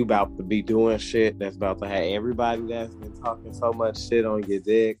 You about to be doing shit that's about to have everybody that's been talking so much shit on your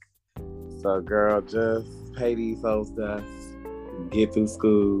dick. So, girl, just pay these hoes dust. Get through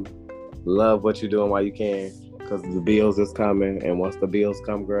school. Love what you're doing while you can. Because the bills is coming. And once the bills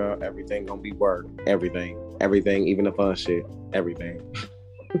come, girl, everything gonna be work. Everything. Everything, even the fun shit. Everything.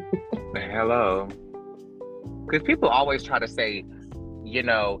 Hello. Because people always try to say,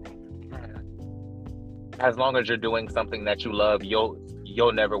 as long as you're doing something that you love, you'll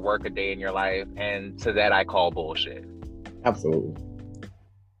never work a day in your life. And to that, I call bullshit. Absolutely.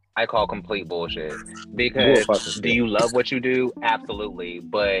 I call complete bullshit. Because do you love what you do? Absolutely.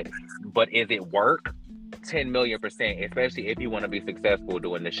 But is it work? 10 million %, especially if you want to be successful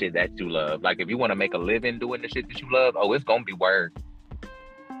doing the shit that you love. Like, if you want to make a living doing the shit that you love, it's gonna be work.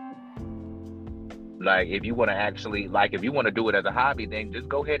 Like, if you want to actually, if you want to do it as a hobby, then just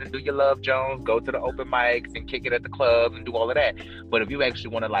go ahead and do your Love Jones, go to the open mics and kick it at the clubs and do all of that. But if you actually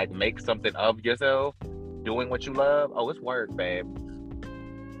want to, make something of yourself, doing what you love, it's work, babe.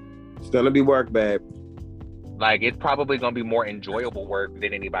 It's going to be work, babe. It's probably going to be more enjoyable work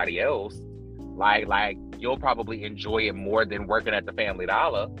than anybody else. Like, you'll probably enjoy it more than working at the Family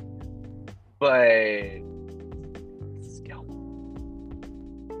Dollar. But still,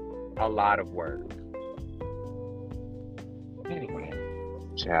 a lot of work. Anyway,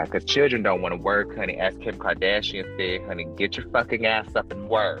 child, because children don't want to work, honey. As Kim Kardashian said, honey, get your fucking ass up and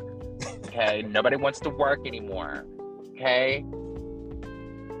work. Okay? Nobody wants to work anymore. Okay?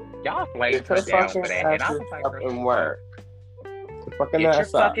 Y'all flamed her down for that. And I was like, up and work. Get your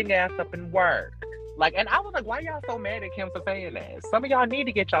fucking ass up and work. And I was like, why y'all so mad at Kim for saying that? Some of y'all need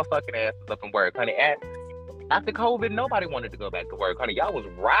to get y'all fucking asses up and work, honey. After COVID, nobody wanted to go back to work, honey. Y'all was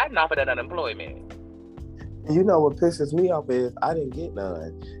riding off of that unemployment. What pisses me off is I didn't get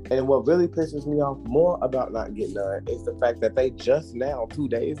none. And what really pisses me off more about not getting none is the fact that they just now, 2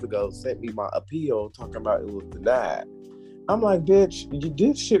 days ago, sent me my appeal talking about it was denied. I'm like, bitch,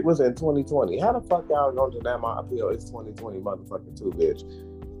 this shit was in 2020. How the fuck y'all gonna deny my appeal? It's 2020 motherfucking too, bitch.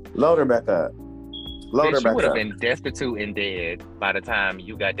 Load her back up. Bitch, you would have been destitute and dead by the time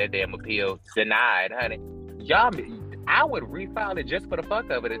you got that damn appeal denied, honey. Y'all, I would refile it just for the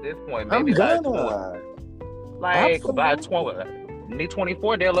fuck of it at this point. Maybe I'm gonna. by 20.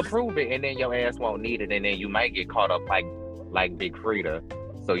 2024 they'll approve it, and then your ass won't need it, and then you might get caught up like Big Frida.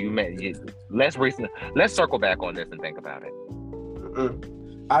 So let's circle back on this and think about it.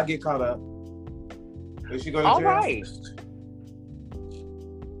 I'll get caught up. Is she go to All jail? right.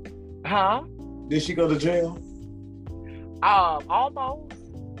 Huh? Did she go to jail? Almost.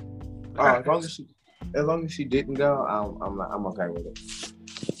 As long as she didn't go, I'm okay with it.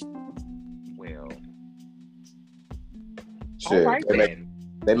 Well, shit. All right,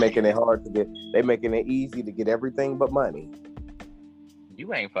 They making it hard to get. They making it easy to get everything but money.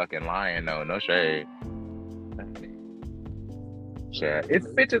 You ain't fucking lying, though. No shade. Child. It's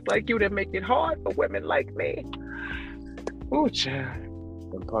bitches like you that make it hard for women like me. Ooh, child.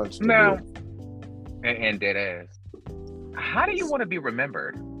 And punch now, and dead ass. How do you want to be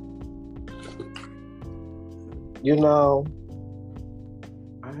remembered? You know,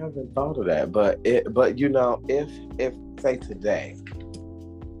 I haven't thought of that, but you know, if say today,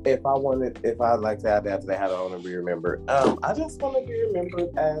 if I'd like to have that today, how do I want to be remembered? I just want to be remembered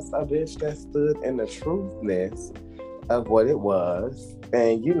as a bitch that stood in the truthness of what it was,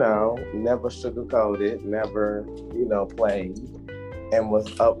 and you know, never sugarcoated, never, you know, played, and was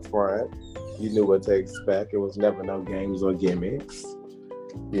upfront. You knew what to expect. It was never no games or gimmicks.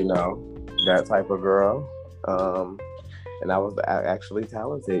 You know, that type of girl. And I was actually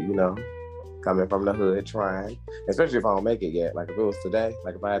talented, you know, coming from the hood, trying, especially if I don't make it yet. Like if it was today,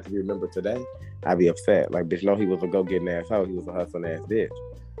 like if I had to be remembered today, I'd be upset. Like, bitch, no, he was a go-getting asshole. He was a hustling ass bitch.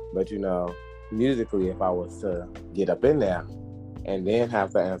 But you know, musically, if I was to get up in there and then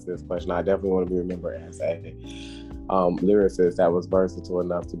have to answer this question, I definitely want to be remembered as a lyricist that was versatile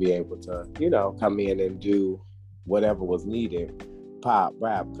enough to be able to, you know, come in and do whatever was needed. Pop,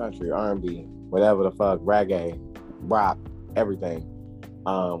 rap, country, R&B, whatever the fuck, reggae, rock, everything.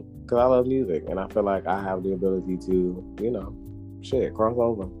 Because I love music and I feel like I have the ability to, you know, cross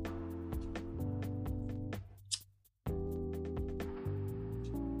over.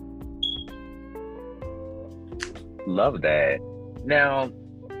 Love that. Now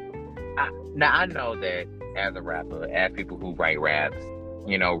I know that as a rapper, as people who write raps,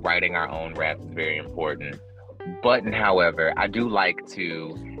 you know, writing our own raps is very important. But, however, I do like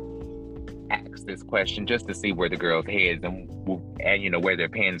to ask this question just to see where the girls' heads and you know, where their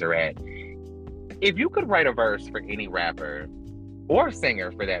pens are at. If you could write a verse for any rapper or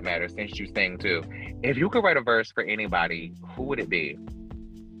singer, for that matter, since you sing too, if you could write a verse for anybody, who would it be?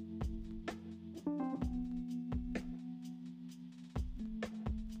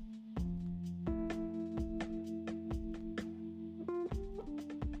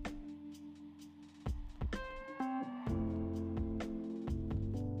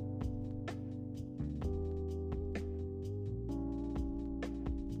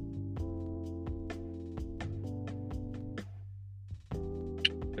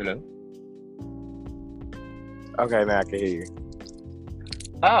 Hello? Okay, now I can hear you.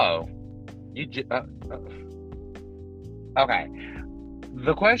 Oh, okay.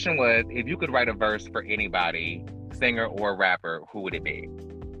 The question was, if you could write a verse for anybody, singer or rapper, who would it be?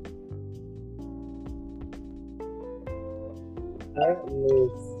 Let me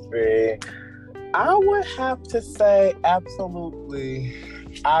see. I would have to say absolutely.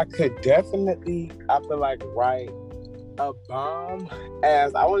 I could definitely, I feel like, write a bomb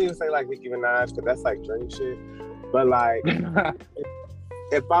as, I won't even say like Nicki Minaj because that's like dream shit, but like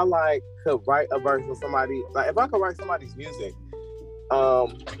if I like could write a verse for somebody, like if I could write somebody's music, I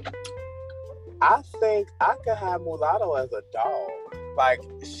think I could have Mulatto as a dog. Like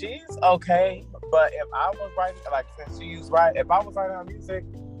she's okay, but if I was writing, like since she's right, if I was writing her music,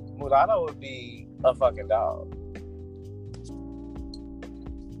 Mulatto would be a fucking dog.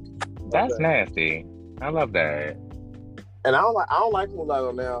 That's nasty. I love that. And I don't like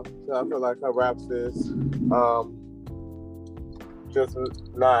Mulatto now. So I feel like her raps is just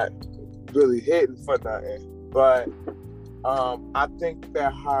not really hitting for nothing. But I think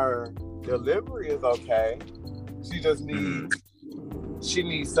that her delivery is okay. She just needs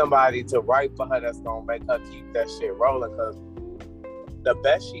somebody to write for her that's gonna make her keep that shit rolling. Cause the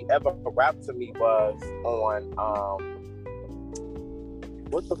best she ever rapped to me was on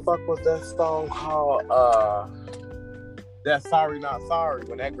what the fuck was that song called? That Sorry Not Sorry,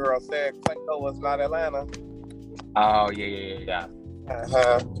 when that girl said Clayco was not Atlanta. Oh, yeah.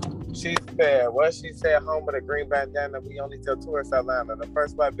 She said, she said, home with a green bandana, we only tell tourists Atlanta. The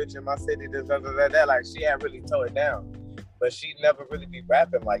first white bitch in my city, this, that. Like, she had really tore it down. But she never really be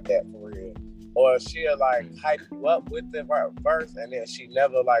rapping like that for real. Or she'll, like, hype you up with the verse, and then she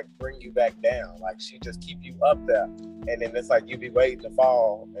never, like, bring you back down. Like, she just keep you up there. And then it's like you be waiting to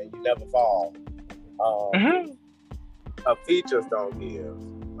fall, and you never fall. Her features don't give.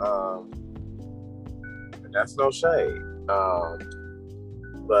 And that's no shade.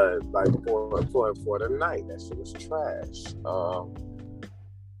 But like for the night, that shit was trash.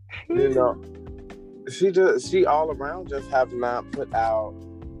 You know, she all around just have not put out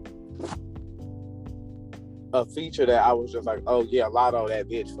a feature that I was just like, oh yeah, Lotto that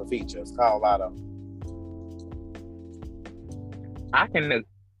bitch for features. Call Lotto. I can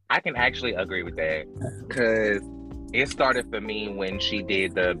actually agree with that, because it started for me when she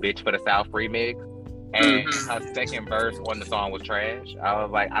did the "Bitch for the South" remix, and her second verse on the song was trash. I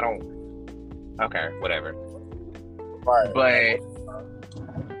was like, okay, whatever. Right. But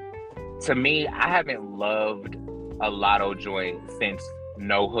to me, I haven't loved a Lotto joint since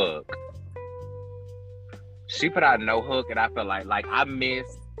No Hook. She put out No Hook, and I feel like I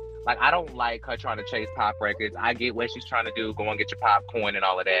miss. Like, I don't like her trying to chase pop records. I get what she's trying to do, go and get your popcorn and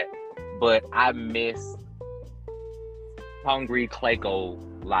all of that. But I miss Hungry Clayco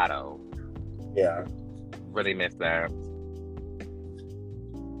Lotto. Yeah. Really miss that.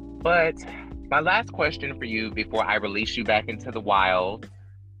 But my last question for you before I release you back into the wild.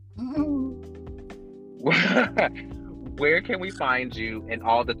 Where can we find you and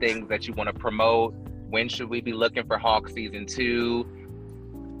all the things that you want to promote? When should we be looking for Hawk Season 2?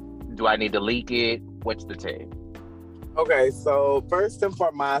 Do I need to leak it? What's the take? Okay, so first and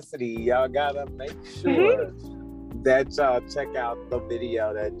foremost, y'all gotta make sure that y'all check out the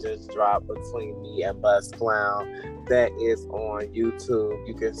video that just dropped between me and Bus Clown. That is on YouTube.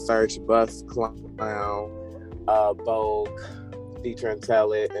 You can search Bus Clown, Vogue, featuring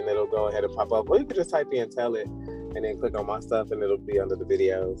Telid, and it'll go ahead and pop up. Or you can just type in Telid and then click on my stuff, and it'll be under the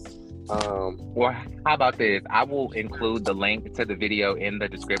videos. Well, how about this? I will include the link to the video in the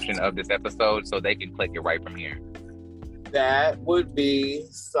description of this episode so they can click it right from here. That would be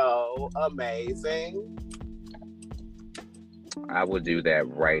so amazing. I will do that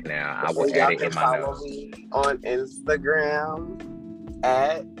right now. I will add it in my notes. Follow me on Instagram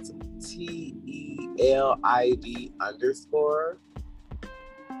at TELID_.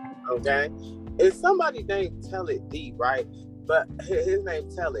 Okay? It's somebody named Telid D, right? But his name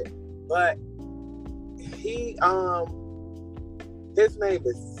Telid. But his name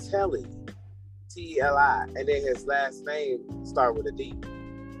is Telly, T-E-L-I, and then his last name start with a D.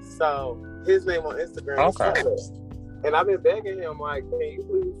 So his name on Instagram is Telly. And I've been begging him, like, can you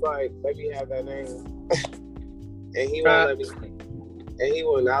please, like, let me have that name? And he won't let me. And he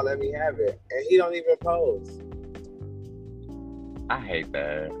will not let me have it. And he don't even post. I hate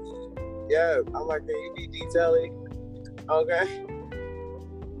that. Yeah, I'm like, can you be D-Telly? Okay.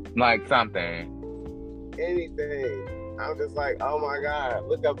 Like something. Anything. I'm just like, oh my God,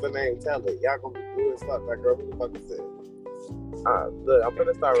 look up the name Telly. Y'all gonna be blue as fuck. Like, girl, who the fuck is this? Look, I'm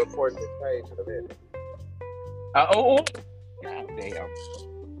gonna start reporting this page in a minute. God damn.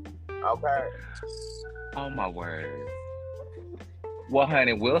 Okay. Oh my word. Well,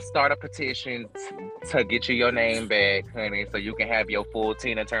 honey, we'll start a petition to get you your name back, honey, so you can have your full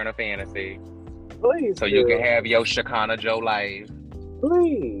Tina Turner fantasy. Please. So you can have your Shekinah Joe life.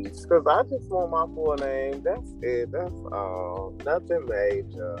 Please, because I just want my full name. That's it. That's all. Nothing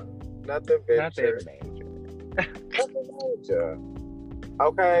major. Nothing venture. Nothing major.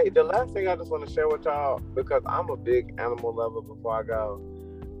 Okay, the last thing I just want to share with y'all, because I'm a big animal lover before I go.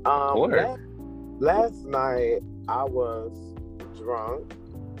 Last night, I was drunk,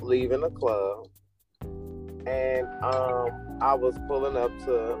 leaving the club, and I was pulling up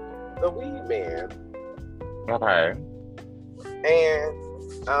to the Weed Man. Okay. And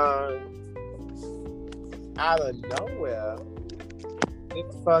out of nowhere,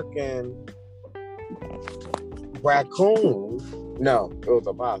 this fucking raccoon, no, it was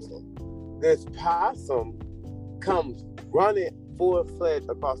a possum. This possum comes running full-fledged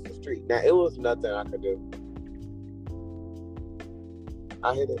across the street. Now, it was nothing I could do.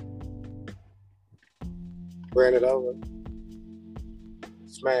 I hit it. Ran it over.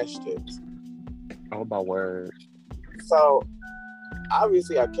 Smashed it. Oh, my word. So,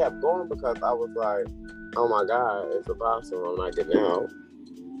 obviously, I kept going because I was like, oh my God, it's a possum. I'm not getting out.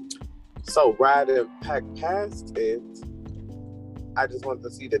 So, riding past it, I just wanted to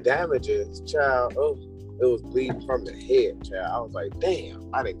see the damages. Child, oh, it was bleeding from the head, child. I was like, damn,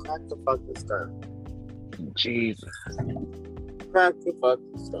 I didn't crack the fucking skull. Jesus. Crack the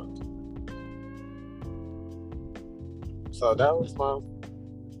fucking skull. So, that was my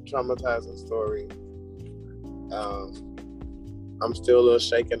traumatizing story. I'm still a little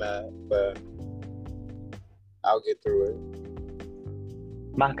shaken up, but I'll get through it.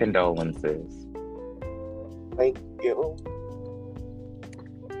 My condolences. Thank you.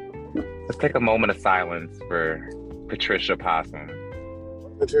 Let's take a moment of silence for Patricia Possum.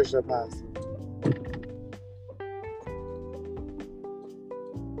 Patricia Possum.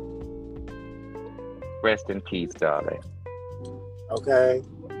 Rest in peace, darling. Okay.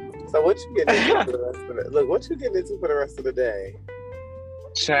 So what you getting into for the rest of the look? What you getting into for the rest of the day?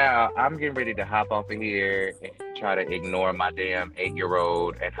 Child, I'm getting ready to hop off of here and try to ignore my damn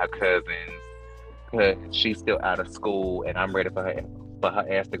 8-year-old and her cousins because she's still out of school and I'm ready for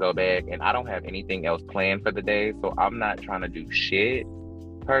her ass to go back. And I don't have anything else planned for the day, so I'm not trying to do shit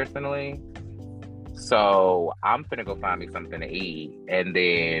personally. So I'm finna go find me something to eat, and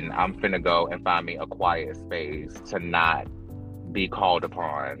then I'm finna go and find me a quiet space to not be called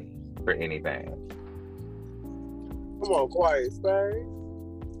upon for anything. Come on, quiet space.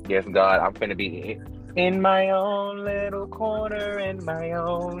 Yes, God, I'm finna be in my own little corner, in my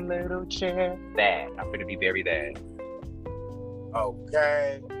own little chair. I'm finna be very that.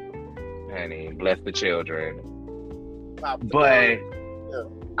 Okay. Honey, bless the children. But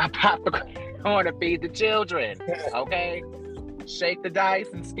I pop the corn to feed the children. Okay? Shake the dice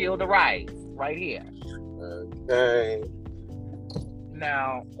and steal the rice. Right here. Okay.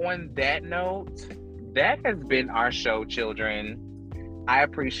 Now, on that note, that has been our show, children. I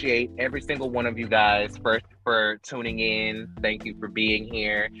appreciate every single one of you guys for tuning in. Thank you for being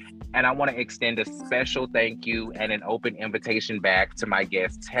here. And I want to extend a special thank you and an open invitation back to my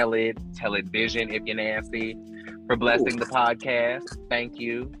guest, Telid Vision, if you're nasty, for blessing the podcast. Thank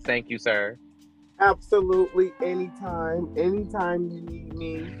you. Thank you, sir. Absolutely. Anytime you need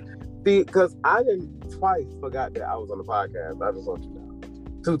me. Because I twice forgot that I was on the podcast. I just want you to know.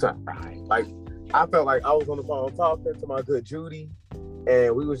 2 times. Right. Like, I felt like I was on the phone talking to my good Judy,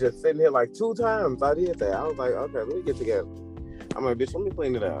 and we was just sitting here like 2 times. I did that. I was like, okay, let me get together. I'm like, bitch, let me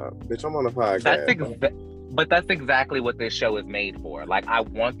clean it up. Bitch, I'm on the podcast. But that's exactly what this show is made for. Like, I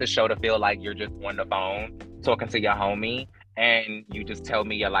want the show to feel like you're just on the phone talking to your homie, and you just tell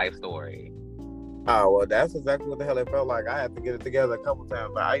me your life story. Oh, well, that's exactly what the hell it felt like. I had to get it together a couple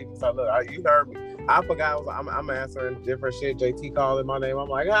times. But I even said, look, you heard me. I forgot. I'm answering different shit. JT calling my name. I'm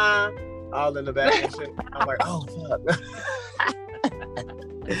like, all in the back and shit. I'm like, oh, fuck.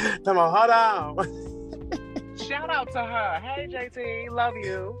 Come on, hold on. Shout out to her. Hey, JT, love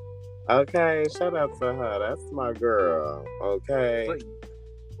you. Okay, shout out to her. That's my girl. Okay.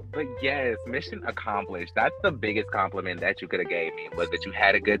 But yes, mission accomplished. That's the biggest compliment that you could have gave me, was that you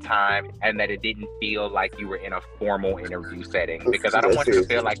had a good time and that it didn't feel like you were in a formal interview setting, because I don't want you to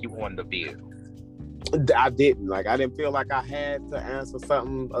feel like you were on The View. I didn't. Like, I didn't feel like I had to answer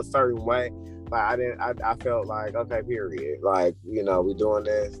something a certain way. Like, I felt like, okay, period. Like, you know, we're doing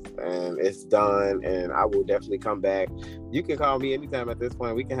this and it's done, and I will definitely come back. You can call me anytime at this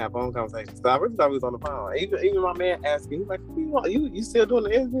point. We can have phone conversations. So I really thought we was on the phone. Even my man asked me, he's like, you still doing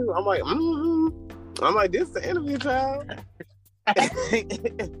the interview? I'm like, I'm like, this is the interview, child.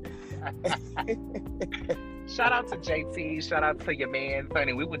 Shout out to JT. Shout out to your man,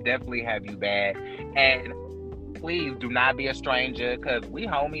 Sonny. We would definitely have you back. And please do not be a stranger, because we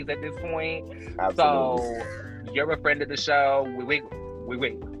homies at this point. Absolutely. So you're a friend of the show. We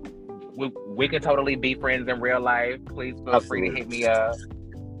can totally be friends in real life. Please feel free to hit me up.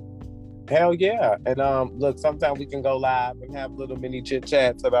 Hell yeah. And look, sometimes we can go live and have little mini chit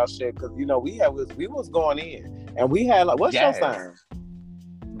chats about shit, because you know we was going in and we had like, what's your sign?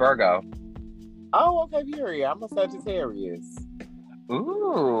 Virgo. Oh, okay, period. I'm a Sagittarius.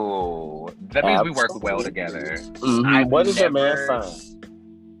 Ooh, that means we work well together. Mm-hmm. What is your man's sign?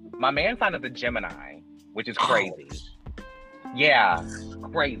 My man's sign is a Gemini, which is crazy. Yeah,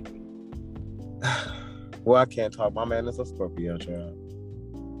 crazy. Well, I can't talk. My man is a Scorpio, child.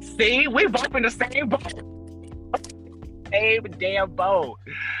 See, we both in the same boat. Same damn boat.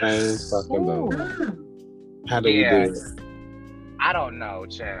 Same fucking boat. How do we do it? I don't know,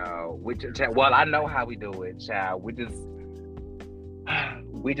 child. Well, I know how we do it, child. We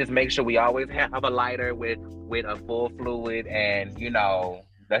just make sure we always have a lighter with a full fluid, and you know,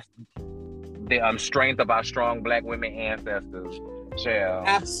 that's the strength of our strong Black women ancestors, child.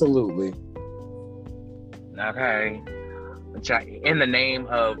 Absolutely. Okay. In the name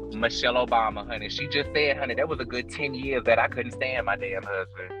of Michelle Obama, honey, she just said, honey, that was a good 10 years that I couldn't stand my damn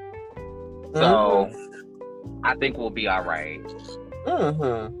husband. So I think we'll be all right.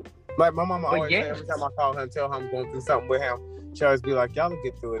 Like my mama always say, every time I call her and tell her I'm going through something with him, she always be like, y'all will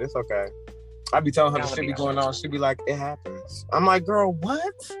get through it. It's okay. I be telling her the shit be going on. She be like, it happens. I'm like, girl,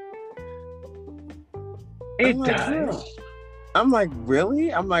 what? It does. I'm like,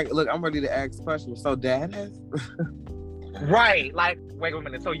 really? I'm like, look, I'm ready to ask questions. So dad has... Right. Like, wait a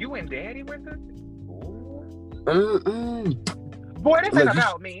minute. So you and daddy with us? Boy, this ain't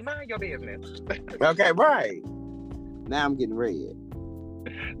about me. Mind your business. Okay, right. Now I'm getting red.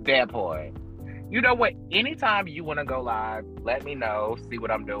 That point. You know what? Anytime you want to go live, let me know. See what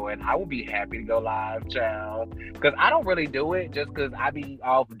I'm doing. I will be happy to go live, child. Because I don't really do it just because I be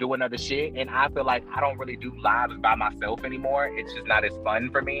off doing other shit. And I feel like I don't really do lives by myself anymore. It's just not as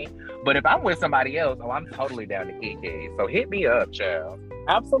fun for me. But if I'm with somebody else, I'm totally down to kick it. So hit me up, child.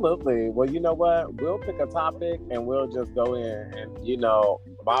 Absolutely. Well, you know what? We'll pick a topic and we'll just go in. And, you know,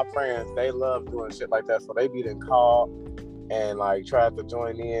 my friends, they love doing shit like that. So they be then called and like try to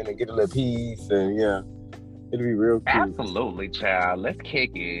join in and get a little piece. And yeah, it'll be real cute. Absolutely, child. Let's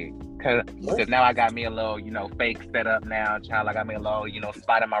kick it. Because now I got me a little, fake setup now, child. I got me a little,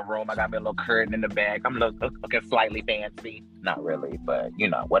 spot in my room. I got me a little curtain in the back. I'm looking slightly fancy. Not really, but,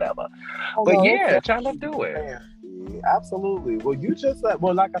 whatever. But yeah, child, let's do it. Fancy. Absolutely. Well, you just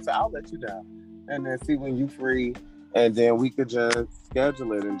like I said, I'll let you know. And then see when you free. And then we could just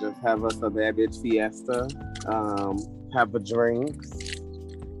schedule it and just have us a bad bitch fiesta. Have a drink.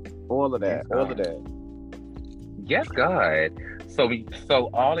 All of that. Yes, God. So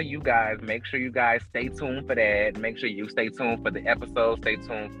all of you guys, make sure you guys stay tuned for that. Make sure you stay tuned for the episode. Stay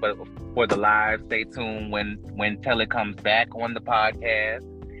tuned for the live. Stay tuned when Telid comes back on the podcast.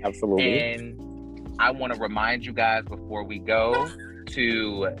 Absolutely. And I want to remind you guys before we go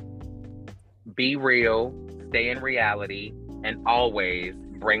to be real, stay in reality, and always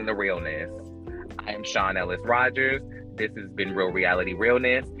bring the realness. I am Sean Ellis Rogers. This has been Real Reality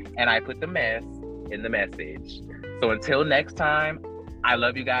Realness, and I put the mess in the message. So until next time, I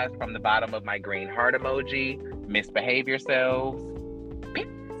love you guys from the bottom of my green heart emoji. Misbehave yourselves.